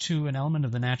opposed to an element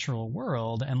of the natural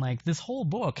world, and this whole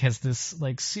book has this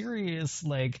serious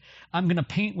I'm gonna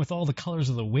paint with all the colors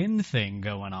of the wind thing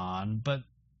going on, but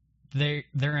their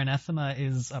anathema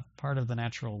is a part of the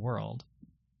natural world.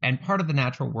 And part of the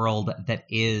natural world that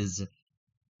is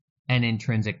an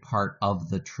intrinsic part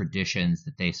of the traditions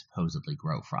that they supposedly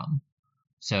grow from.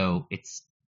 So it's,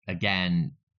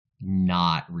 again,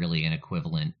 not really an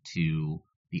equivalent to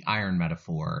the iron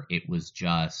metaphor. It was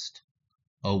just,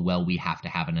 oh, well, we have to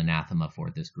have an anathema for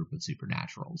this group of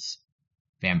supernaturals.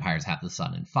 Vampires have the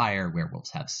sun and fire,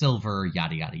 werewolves have silver,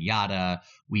 yada, yada, yada.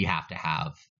 We have to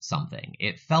have something.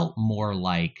 It felt more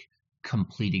like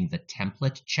completing the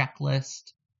template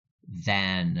checklist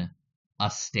than a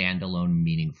standalone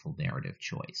meaningful narrative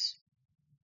choice.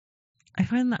 I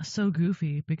find that so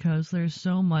goofy because there's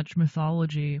so much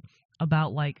mythology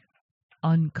about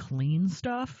unclean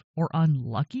stuff or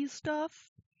unlucky stuff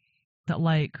that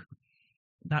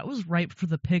that was ripe for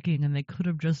the picking and they could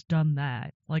have just done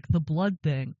that. The blood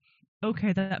thing.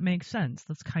 Okay, that makes sense.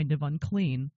 That's kind of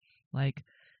unclean.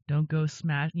 Don't go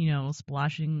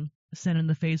splashing sin in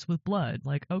the face with blood.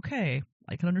 Okay,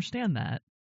 I can understand that.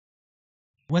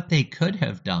 What they could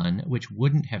have done, which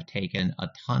wouldn't have taken a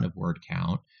ton of word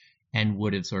count and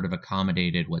would have sort of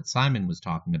accommodated what Simon was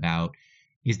talking about,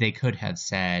 is they could have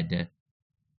said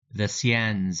the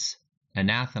Xians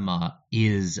anathema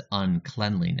is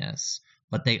uncleanliness,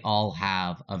 but they all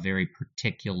have a very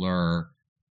particular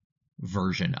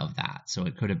version of that. So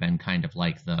it could have been kind of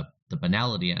like the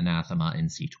banality anathema in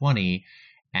C20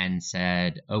 and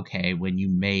said, okay, when you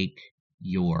make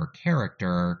your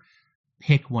character,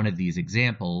 pick one of these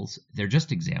examples. They're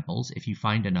just examples. If you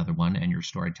find another one and your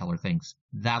storyteller thinks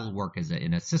that'll work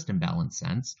in a system balance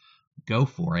sense, go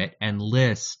for it and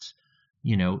list,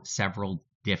 several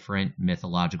different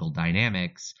mythological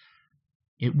dynamics.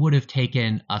 It would have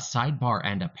taken a sidebar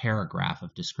and a paragraph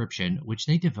of description, which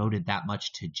they devoted that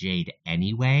much to Jade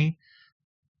anyway,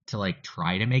 to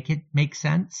try to make it make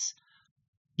sense.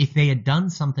 If they had done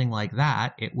something like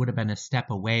that, it would have been a step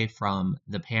away from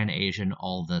the Pan-Asian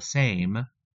all the same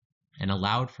and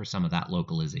allowed for some of that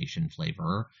localization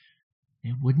flavor.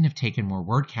 It wouldn't have taken more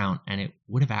word count, and it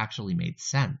would have actually made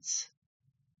sense.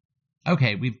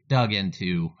 Okay, we've dug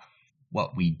into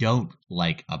what we don't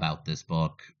like about this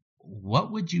book.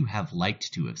 What would you have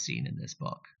liked to have seen in this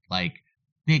book?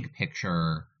 Big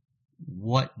picture,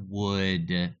 what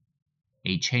would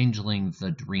a Changeling the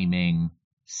Dreaming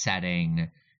setting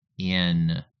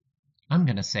in, I'm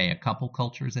going to say, a couple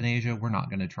cultures in Asia? We're not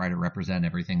going to try to represent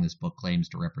everything this book claims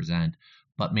to represent,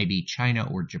 but maybe China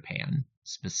or Japan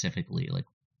specifically.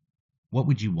 What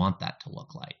would you want that to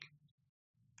look like?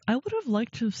 I would have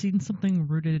liked to have seen something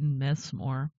rooted in myths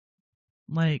more.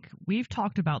 We've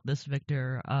talked about this,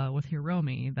 Victor, with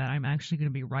Hiromi, that I'm actually going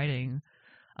to be writing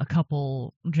a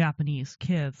couple Japanese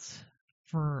kiths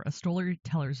for a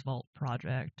Storyteller's Vault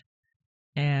project.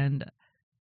 And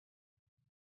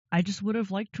I just would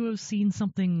have liked to have seen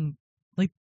something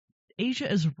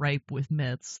Asia is ripe with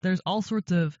myths. There's all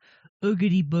sorts of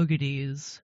oogity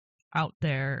boogities out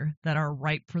there that are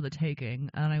ripe for the taking,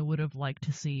 and I would have liked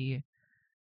to see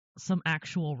some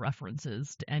actual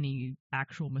references to any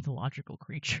actual mythological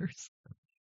creatures.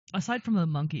 Aside from the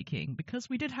Monkey King, because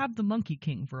we did have the Monkey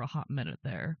King for a hot minute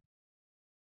there.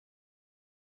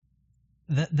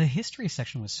 The history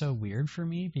section was so weird for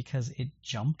me because it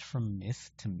jumped from myth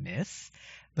to myth,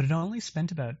 but it only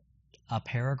spent about a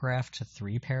paragraph to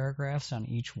 3 paragraphs on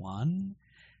each one.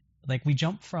 We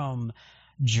jumped from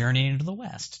Journey into the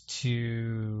West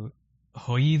to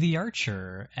Hoyi the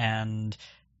Archer, and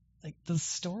the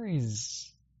stories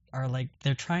are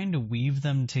they're trying to weave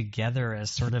them together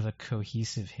as sort of a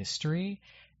cohesive history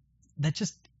that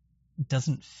just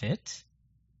doesn't fit.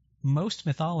 Most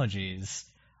mythologies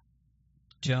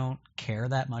don't care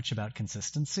that much about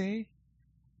consistency.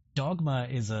 Dogma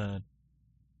is a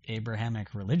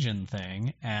Abrahamic religion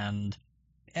thing, and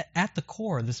at the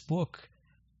core, this book,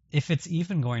 if it's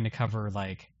even going to cover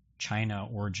China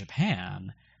or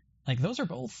Japan, those are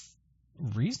both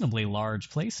reasonably large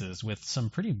places with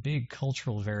some pretty big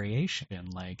cultural variation.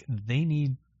 They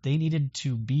needed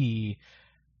to be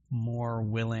more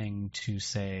willing to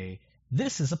say,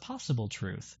 this is a possible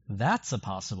truth, that's a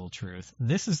possible truth,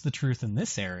 this is the truth in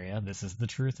this area, this is the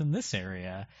truth in this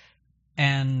area,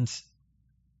 and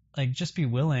just be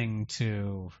willing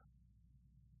to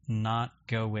not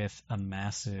go with a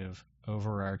massive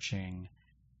overarching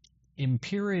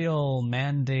imperial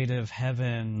mandate of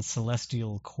heaven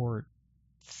celestial court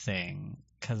thing,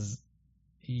 because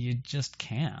you just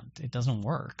can't. It doesn't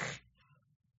work.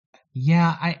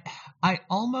 Yeah, I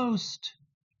almost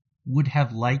would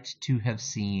have liked to have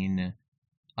seen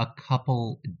a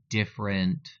couple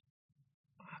different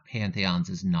pantheons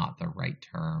is not the right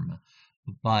term,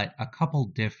 but a couple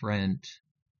different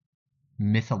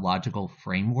mythological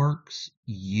frameworks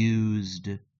used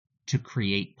to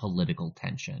create political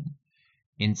tension.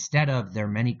 Instead of, there are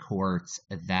many courts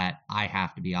that I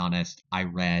have to be honest, I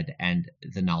read and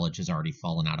the knowledge has already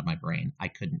fallen out of my brain. I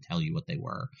couldn't tell you what they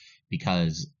were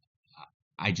because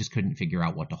I just couldn't figure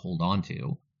out what to hold on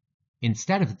to.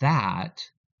 Instead of that,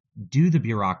 do the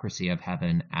bureaucracy of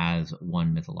heaven as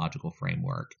one mythological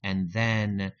framework, and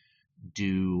then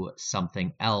do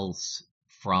something else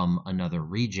from another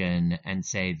region and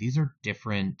say these are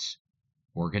different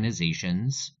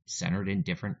organizations centered in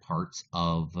different parts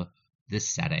of this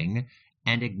setting,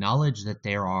 and acknowledge that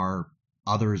there are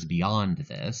others beyond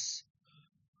this,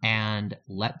 and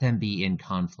let them be in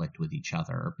conflict with each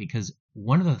other. Because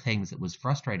one of the things that was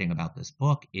frustrating about this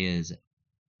book is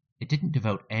it didn't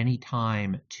devote any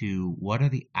time to what are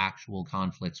the actual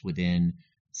conflicts within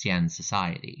Xian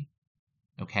society.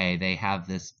 Okay, they have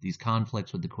these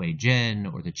conflicts with the Kuei Jin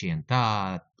or the Qian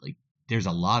Da. There's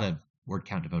a lot of word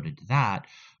count devoted to that.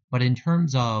 But in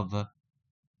terms of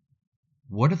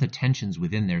what are the tensions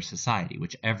within their society,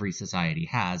 which every society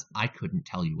has, I couldn't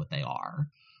tell you what they are.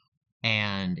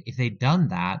 And if they'd done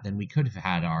that, then we could have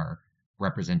had our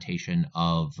representation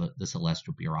of the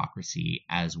celestial bureaucracy,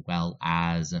 as well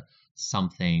as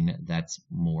something that's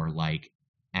more like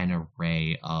an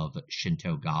array of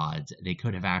Shinto gods. They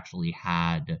could have actually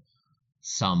had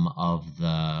some of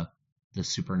the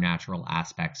supernatural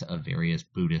aspects of various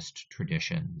Buddhist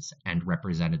traditions and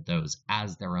represented those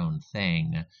as their own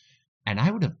thing. And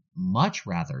I would have much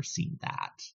rather seen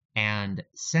that. And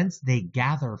since they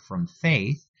gather from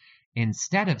faith,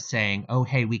 instead of saying, oh,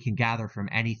 hey, we can gather from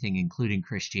anything, including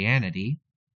Christianity,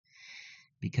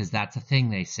 because that's a thing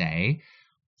they say,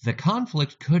 the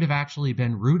conflict could have actually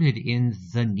been rooted in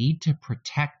the need to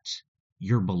protect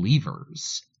your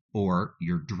believers or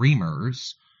your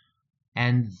dreamers.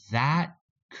 And that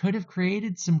could have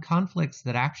created some conflicts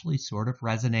that actually sort of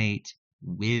resonate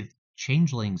with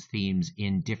Changelings themes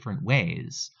in different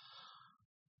ways.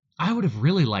 I would have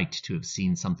really liked to have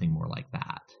seen something more like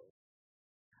that.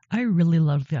 I really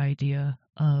love the idea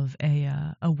of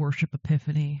a worship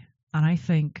epiphany, and I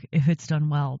think if it's done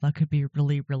well, that could be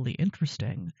really, really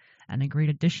interesting and a great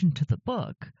addition to the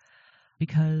book,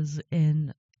 because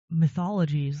in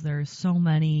mythologies, there's so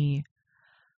many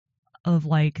of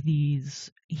like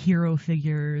these hero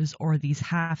figures or these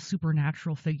half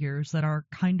supernatural figures that are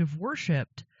kind of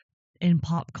worshipped in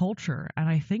pop culture, and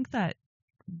I think that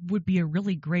would be a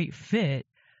really great fit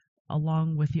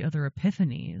along with the other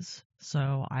epiphanies.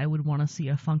 So I would want to see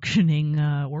a functioning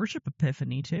worship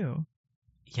epiphany too.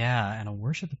 Yeah, and a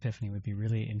worship epiphany would be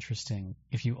really interesting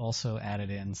if you also added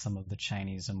in some of the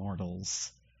Chinese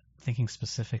immortals, thinking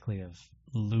specifically of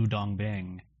Lu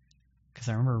Dongbing, because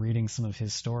I remember reading some of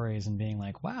his stories and being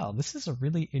like, wow, this is a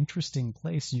really interesting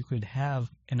place. You could have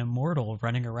an immortal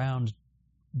running around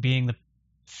being the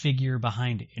figure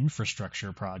behind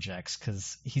infrastructure projects,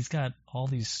 because he's got all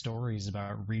these stories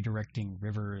about redirecting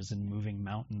rivers and moving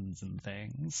mountains and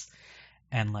things,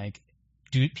 and like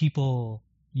do people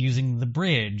using the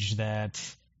bridge that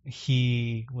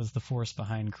he was the force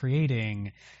behind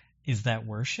creating. Is that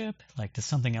worship? Like, does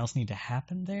something else need to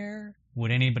happen there?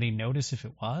 Would anybody notice if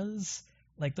it was?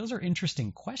 Like, those are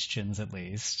interesting questions, at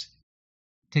least.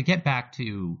 To get back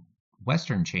to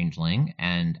Western Changeling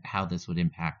and how this would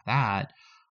impact that,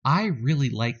 I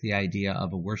really like the idea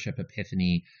of a worship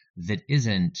epiphany that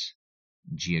isn't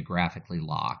geographically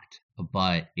locked,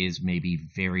 but is maybe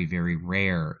very, very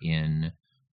rare in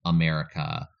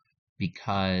America,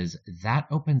 because that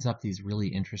opens up these really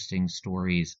interesting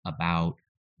stories about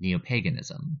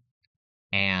neo-paganism.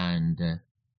 And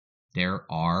there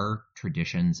are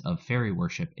traditions of fairy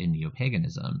worship in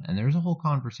neo-paganism, and there's a whole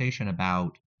conversation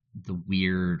about the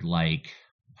weird, like,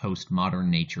 postmodern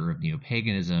nature of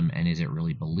neo-paganism, and is it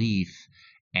really belief?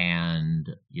 And,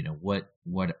 you know,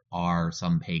 what are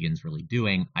some pagans really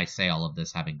doing? I say all of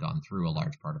this having gone through a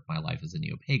large part of my life as a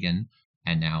neo-pagan,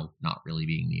 and now not really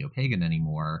being neo-pagan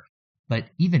anymore. But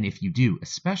even if you do,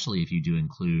 especially if you do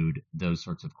include those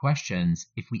sorts of questions,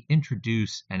 if we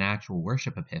introduce an actual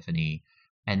worship epiphany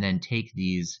and then take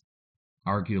these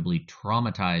arguably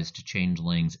traumatized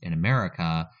changelings in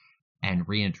America and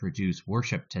reintroduce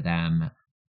worship to them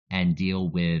and deal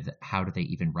with how do they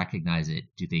even recognize it?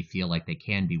 Do they feel like they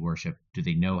can be worshiped? Do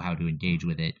they know how to engage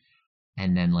with it?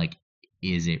 And then, like,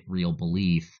 is it real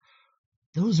belief?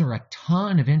 Those are a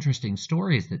ton of interesting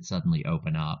stories that suddenly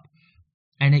open up.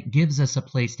 And it gives us a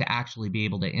place to actually be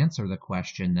able to answer the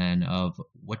question then of,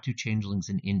 what do changelings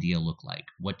in India look like?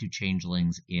 What do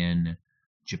changelings in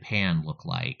Japan look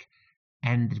like?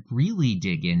 And really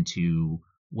dig into,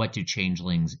 what do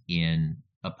changelings in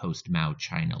a post-Mao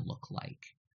China look like?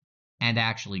 And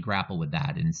actually grapple with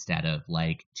that instead of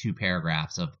like 2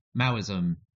 paragraphs of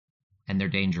Maoism and they're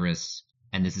dangerous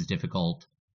and this is difficult,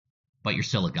 but you're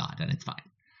still a god and it's fine.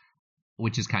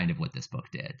 Which is kind of what this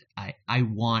book did. I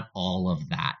want all of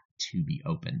that to be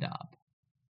opened up.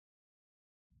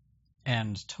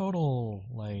 And total,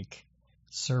 like,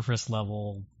 surface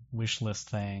level wish list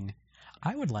thing,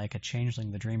 I would like a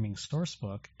Changeling the Dreaming source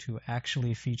book to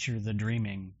actually feature the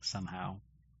dreaming somehow.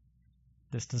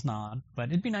 This does not, but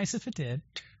it'd be nice if it did.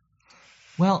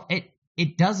 Well,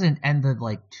 it doesn't, and the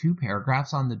like 2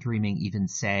 paragraphs on the dreaming even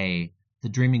say the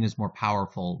dreaming is more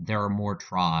powerful, there are more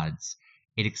trods.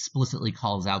 It explicitly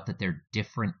calls out that they're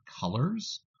different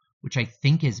colors, which I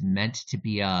think is meant to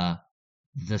be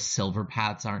the silver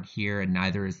paths aren't here and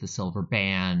neither is the silver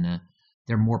ban.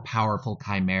 They're more powerful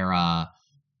chimera.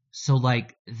 So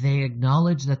like they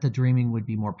acknowledge that the dreaming would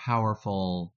be more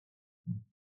powerful,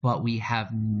 but we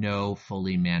have no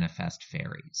fully manifest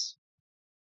fairies.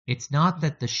 It's not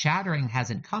that the shattering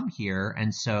hasn't come here,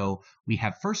 and so we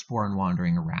have firstborn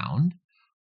wandering around,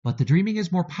 but the dreaming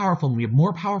is more powerful, and we have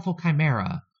more powerful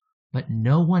chimera, but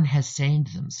no one has saned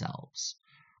themselves.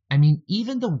 I mean,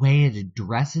 even the way it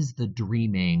addresses the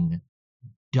dreaming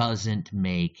doesn't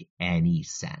make any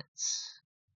sense.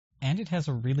 And it has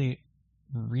a really,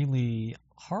 really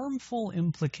harmful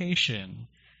implication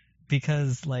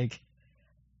because, like,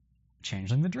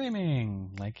 Changeling the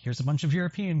Dreaming, like, here's a bunch of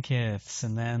European kiths,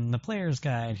 and then the Player's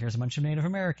Guide, here's a bunch of Native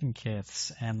American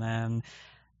kiths, and then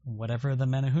whatever the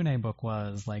Menehune book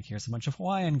was, like, here's a bunch of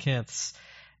Hawaiian kiths,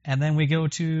 and then we go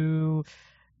to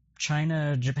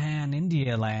China, Japan,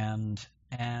 India land,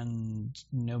 and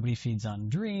nobody feeds on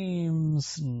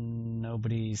dreams,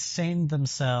 nobody's sane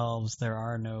themselves, there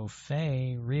are no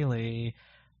fae, really.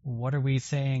 What are we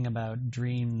saying about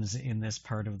dreams in this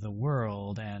part of the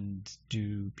world, and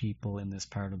do people in this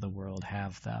part of the world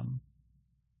have them?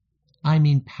 I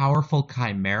mean, powerful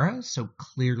chimeras, so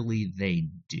clearly they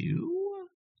do,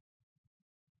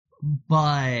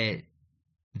 but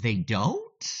they don't?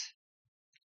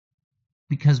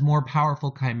 Because more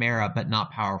powerful chimera, but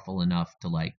not powerful enough to,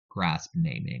 like, grasp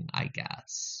naming, I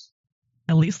guess.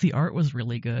 At least the art was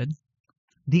really good.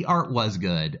 The art was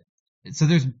good. So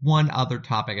there's one other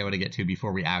topic I want to get to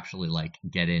before we actually, like,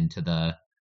 get into the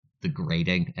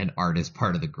grading, and art is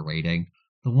part of the grading.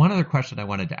 The one other question I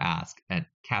wanted to ask, and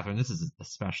Catherine, this is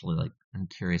especially, like, I'm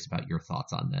curious about your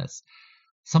thoughts on this.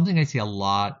 Something I see a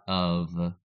lot of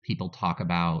people talk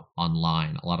about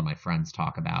online, a lot of my friends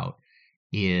talk about,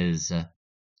 is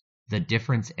the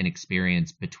difference in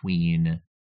experience between,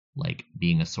 like,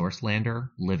 being a source lander,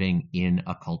 living in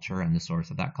a culture and the source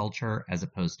of that culture, as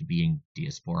opposed to being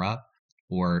diaspora,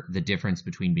 or the difference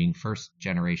between being first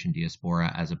generation diaspora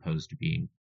as opposed to being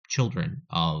children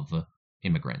of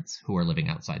immigrants who are living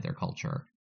outside their culture.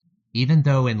 Even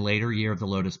though in later Year of the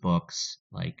Lotus books,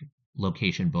 like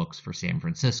location books for San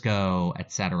Francisco,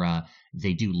 etc.,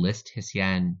 they do list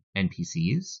Hsien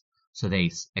NPCs, so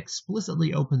they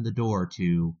explicitly open the door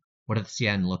to what do the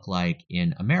Hsien look like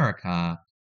in America.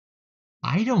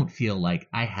 I don't feel like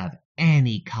I have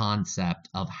any concept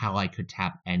of how I could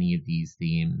tap any of these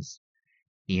themes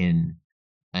in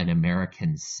an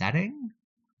American setting.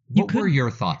 What were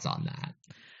your thoughts on that?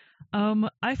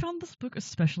 I found this book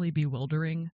especially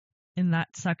bewildering in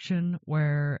that section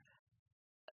where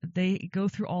they go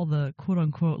through all the quote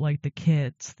unquote, like, the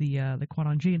kits, the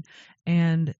Kwananjin,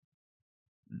 and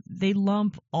they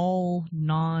lump all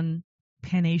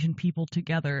non-Pan-Asian people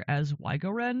together as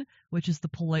Waigoren, which is the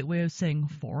polite way of saying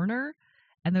foreigner.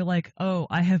 And they're like, oh,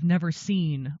 I have never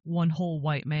seen one whole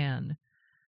white man.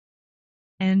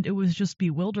 And it was just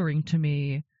bewildering to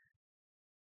me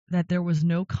that there was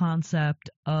no concept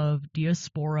of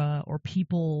diaspora or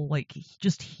people, like,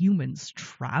 just humans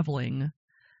traveling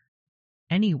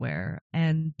anywhere.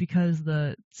 And because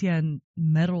the Hsien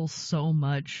meddles so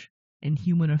much in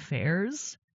human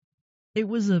affairs, it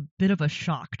was a bit of a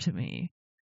shock to me.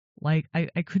 Like,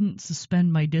 I couldn't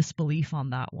suspend my disbelief on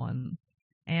that one.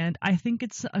 And I think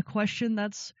it's a question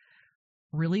that's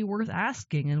really worth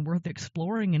asking and worth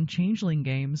exploring in Changeling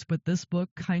games, but this book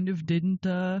kind of didn't,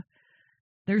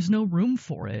 there's no room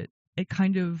for it. It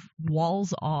kind of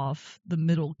walls off the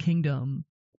Middle Kingdom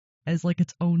as, like,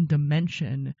 its own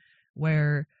dimension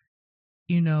where,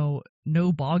 you know,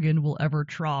 no boggin will ever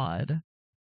trod.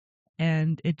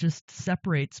 And it just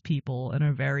separates people in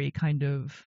a very kind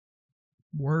of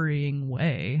worrying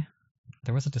way.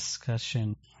 There was a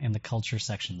discussion in the culture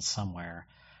section somewhere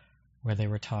where they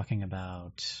were talking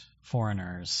about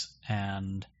foreigners,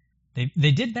 and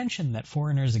they did mention that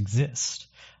foreigners exist,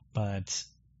 but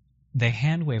they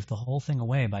hand-waved the whole thing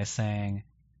away by saying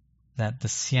that the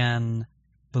Hsien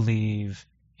believe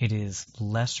it is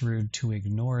less rude to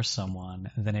ignore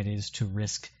someone than it is to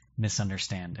risk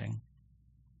misunderstanding.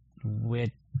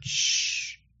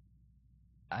 Which,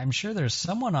 I'm sure there's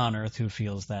someone on Earth who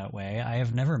feels that way. I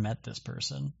have never met this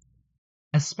person.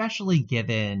 Especially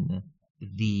given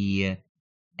the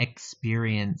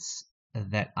experience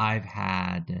that I've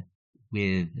had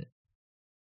with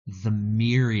the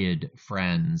myriad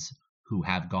friends who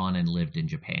have gone and lived in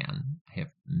Japan. I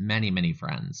have many, many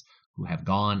friends who have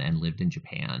gone and lived in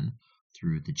Japan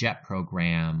through the JET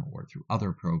program or through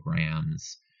other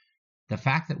programs. The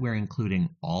fact that we're including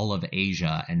all of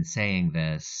Asia and saying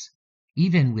this,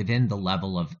 even within the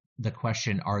level of the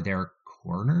question, are there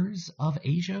corners of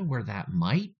Asia where that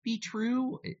might be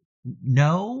true?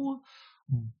 No,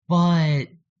 but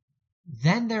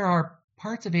then there are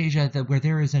parts of Asia where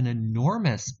there is an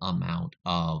enormous amount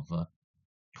of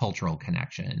cultural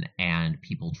connection and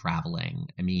people traveling.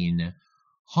 I mean,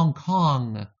 Hong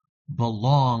Kong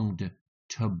belonged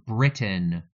to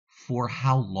Britain for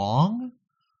how long?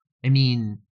 I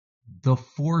mean, the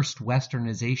forced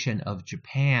westernization of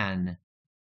Japan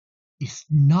is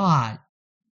not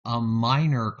a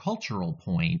minor cultural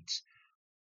point,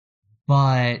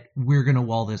 but we're going to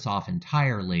wall this off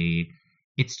entirely.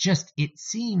 It's just,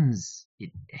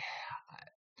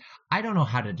 I don't know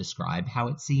how to describe how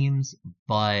it seems,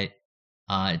 but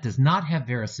it does not have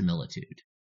verisimilitude.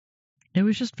 It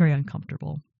was just very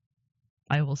uncomfortable,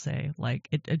 I will say. Like,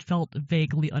 it felt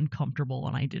vaguely uncomfortable,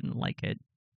 and I didn't like it.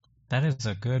 That is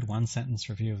a good one-sentence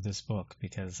review of this book,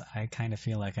 because I kind of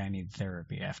feel like I need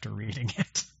therapy after reading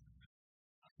it.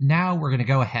 Now we're going to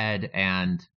go ahead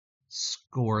and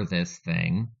score this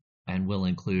thing, and we'll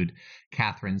include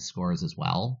Catherine's scores as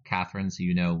well. Catherine, so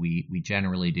you know, we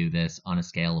generally do this on a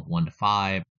scale of 1 to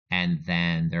 5, and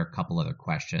then there are a couple other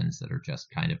questions that are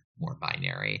just kind of more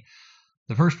binary.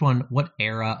 The first one, what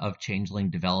era of changeling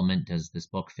development does this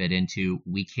book fit into?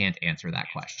 We can't answer that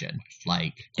question.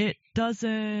 Like, It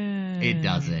doesn't. it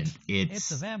doesn't.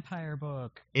 It's a vampire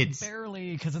book. It's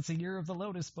barely, because it's a Year of the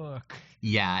Lotus book.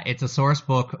 Yeah, it's a source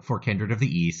book for Kindred of the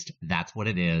East. That's what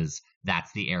it is.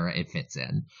 That's the era it fits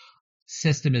in.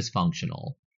 System is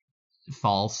functional.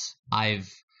 False.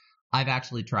 I've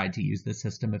actually tried to use this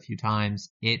system a few times.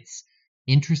 It's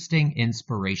interesting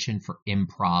inspiration for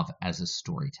improv as a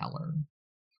storyteller.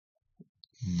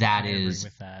 I agree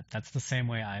with that. That's the same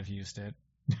way I've used it.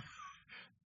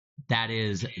 That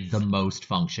is the most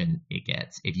function it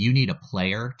gets. If you need a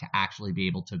player to actually be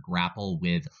able to grapple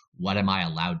with what am I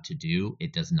allowed to do,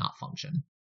 it does not function.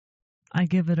 I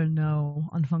give it a no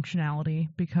on functionality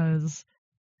because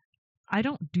I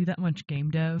don't do that much game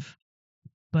dev,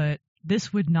 but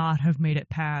this would not have made it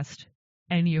past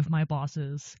any of my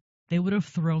bosses. They would have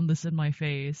thrown this in my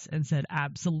face and said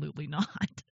absolutely not,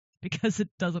 because it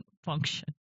doesn't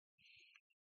function.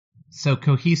 So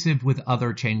cohesive with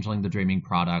other Changeling the Dreaming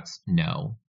products?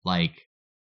 No.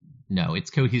 No, it's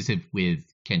cohesive with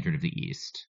Kindred of the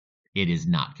East. It is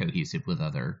not cohesive with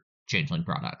other Changeling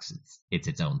products. It's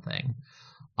its own thing.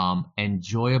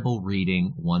 Enjoyable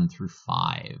reading 1 through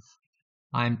 5.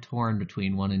 I'm torn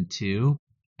between 1 and 2.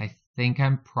 I think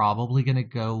I'm probably going to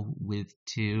go with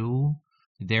 2.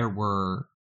 There were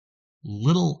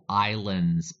little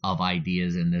islands of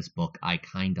ideas in this book I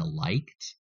kind of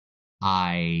liked.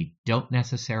 I don't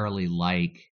necessarily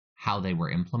like how they were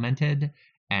implemented,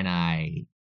 and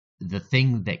the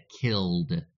thing that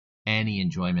killed any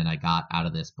enjoyment I got out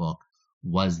of this book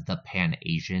was the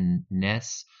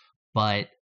Pan-Asian-ness. But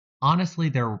honestly,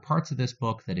 there were parts of this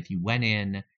book that if you went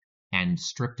in and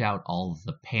stripped out all of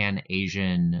the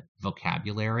Pan-Asian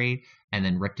vocabulary and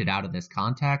then ripped it out of this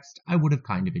context, I would have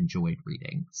kind of enjoyed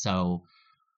reading. So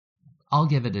I'll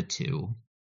give it a 2.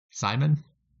 Simon?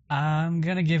 I'm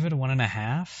going to give it a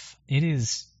 1.5. It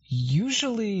is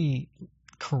usually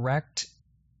correct,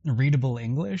 readable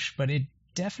English, but it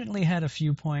definitely had a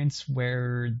few points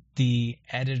where the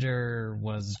editor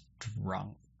was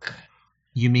drunk.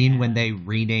 You mean when they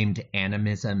renamed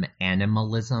animism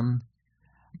animalism?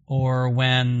 Or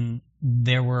when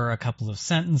there were a couple of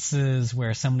sentences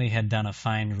where somebody had done a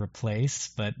find replace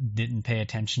but didn't pay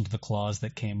attention to the clause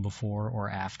that came before or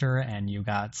after, and you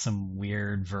got some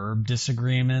weird verb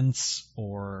disagreements.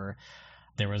 Or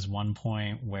there was one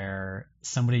point where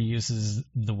somebody uses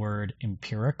the word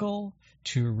empirical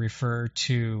to refer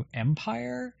to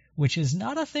empire, which is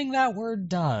not a thing that word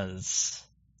does.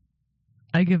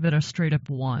 I give it a straight up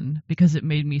 1 because it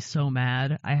made me so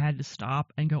mad I had to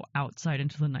stop and go outside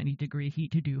into the 90-degree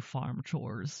heat to do farm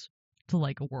chores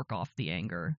to work off the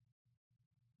anger.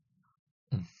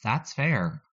 That's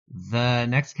fair. The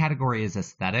next category is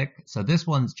aesthetic. So this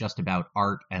one's just about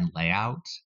art and layout.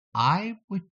 I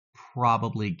would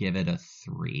probably give it a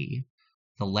 3.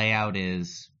 The layout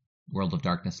is World of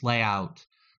Darkness layout.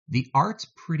 The art's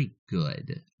pretty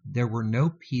good. There were no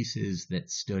pieces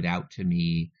that stood out to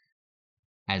me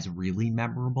as really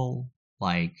memorable.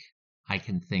 Like, I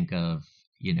can think of,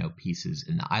 pieces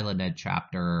in the Island Ed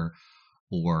chapter,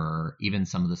 or even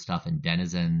some of the stuff in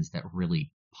Denizens that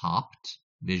really popped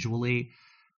visually.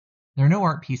 There are no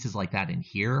art pieces like that in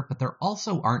here, but there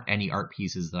also aren't any art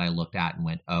pieces that I looked at and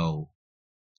went, oh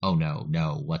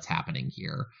no, what's happening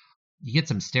here? You get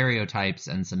some stereotypes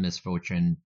and some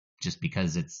misfortune just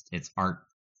because it's art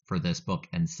for this book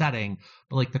and setting,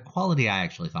 but the quality I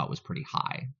actually thought was pretty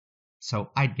high.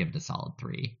 So I'd give it a solid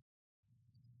 3.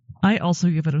 I also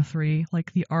give it a 3.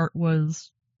 The art was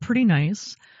pretty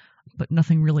nice, but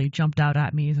nothing really jumped out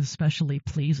at me as especially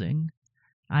pleasing.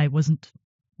 I wasn't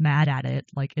mad at it.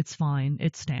 It's fine.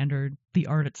 It's standard. The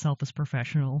art itself is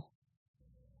professional.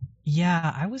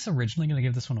 Yeah, I was originally going to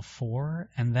give this one a 4,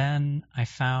 and then I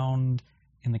found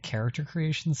in the character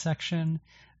creation section,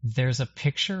 there's a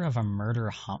picture of a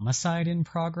murder-homicide in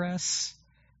progress,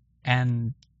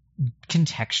 and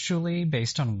contextually,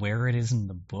 based on where it is in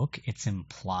the book, it's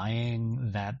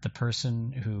implying that the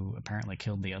person who apparently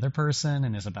killed the other person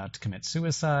and is about to commit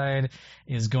suicide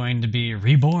is going to be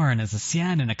reborn as a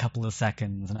Cien in a couple of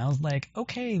seconds. And I was like,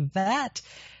 okay, that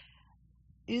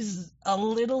is a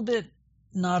little bit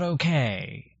not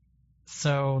okay.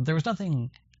 So there was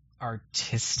nothing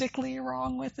artistically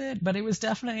wrong with it, but it was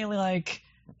definitely like,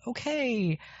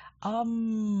 okay,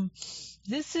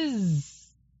 this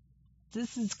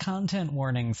is content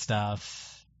warning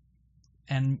stuff,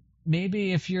 and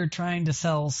maybe if you're trying to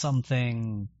sell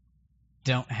something,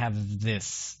 don't have this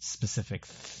specific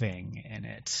thing in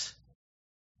it.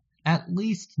 At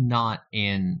least not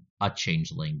in a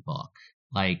Changeling book.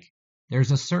 Like,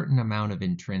 there's a certain amount of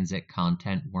intrinsic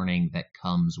content warning that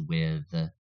comes with,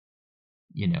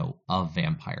 you know, a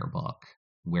vampire book,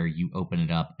 where you open it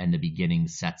up and the beginning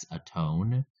sets a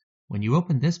tone. When you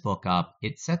open this book up,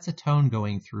 it sets a tone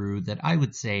going through that I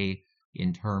would say,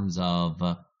 in terms of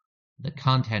the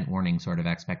content warning sort of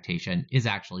expectation, is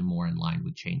actually more in line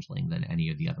with Changeling than any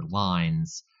of the other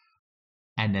lines.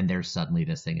 And then there's suddenly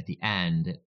this thing at the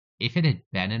end. If it had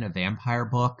been in a vampire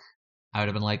book, I would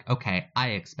have been like, okay, I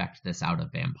expect this out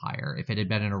of Vampire. If it had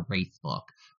been in a Wraith book,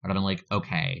 I would have been like,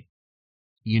 okay,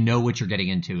 you know what you're getting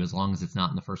into as long as it's not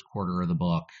in the first quarter of the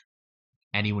book.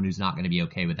 Anyone who's not going to be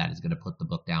okay with that is going to put the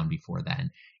book down before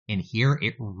then. And here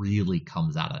it really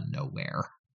comes out of nowhere.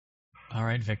 All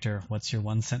right, Victor, what's your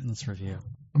one-sentence review?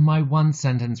 My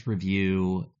one-sentence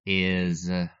review is,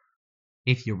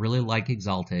 if you really like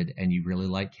Exalted and you really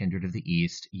like Kindred of the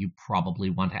East, you probably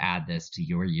want to add this to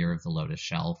your Year of the Lotus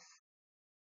shelf.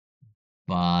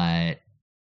 But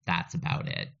that's about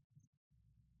it.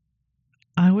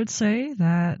 I would say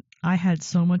that I had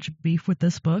so much beef with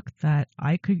this book that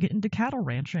I could get into cattle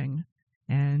ranching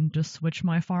and just switch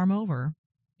my farm over.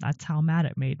 That's how mad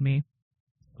it made me.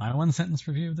 My one-sentence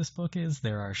review of this book is,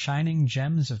 there are shining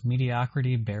gems of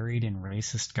mediocrity buried in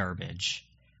racist garbage.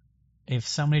 If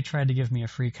somebody tried to give me a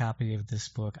free copy of this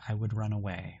book, I would run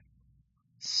away.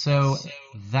 So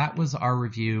that was our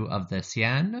review of the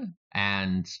Cien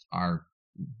and our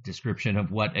description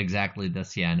of what exactly the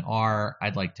Cien are.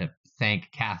 I'd like to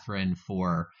thank Catherine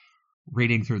for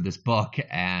reading through this book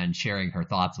and sharing her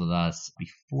thoughts with us.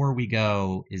 Before we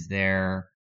go, is there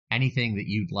anything that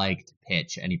you'd like to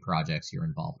pitch, any projects you're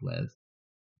involved with?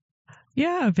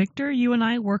 Yeah, Victor, you and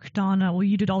I worked on, well,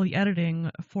 you did all the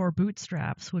editing for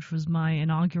Bootstraps, which was my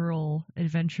inaugural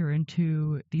adventure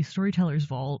into the Storyteller's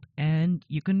Vault, and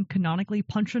you can canonically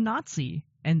punch a Nazi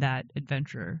in that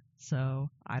adventure. So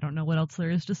I don't know what else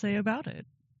there is to say about it.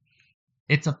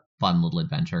 It's a fun little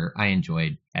adventure. I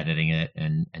enjoyed editing it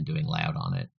and doing layout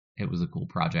on it. It was a cool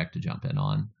project to jump in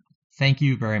on. Thank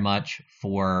you very much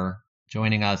for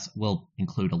joining us. We'll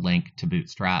include a link to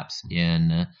Bootstraps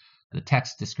in the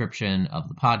text description of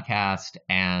the podcast,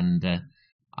 and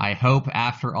I hope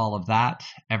after all of that,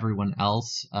 everyone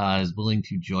else is willing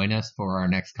to join us for our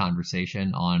next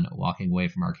conversation on Walking Away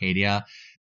from Arcadia.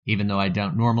 Even though I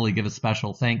don't normally give a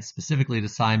special thanks specifically to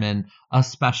Simon, a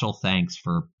special thanks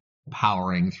for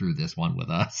powering through this one with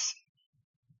us.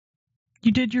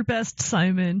 You did your best,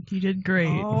 Simon. You did great.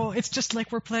 Oh, it's just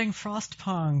like we're playing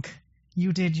Frostpunk.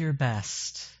 You did your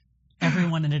best.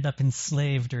 Everyone ended up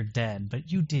enslaved or dead,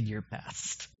 but you did your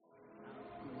best.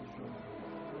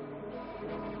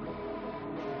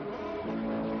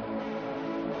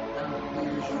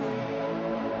 Unusual.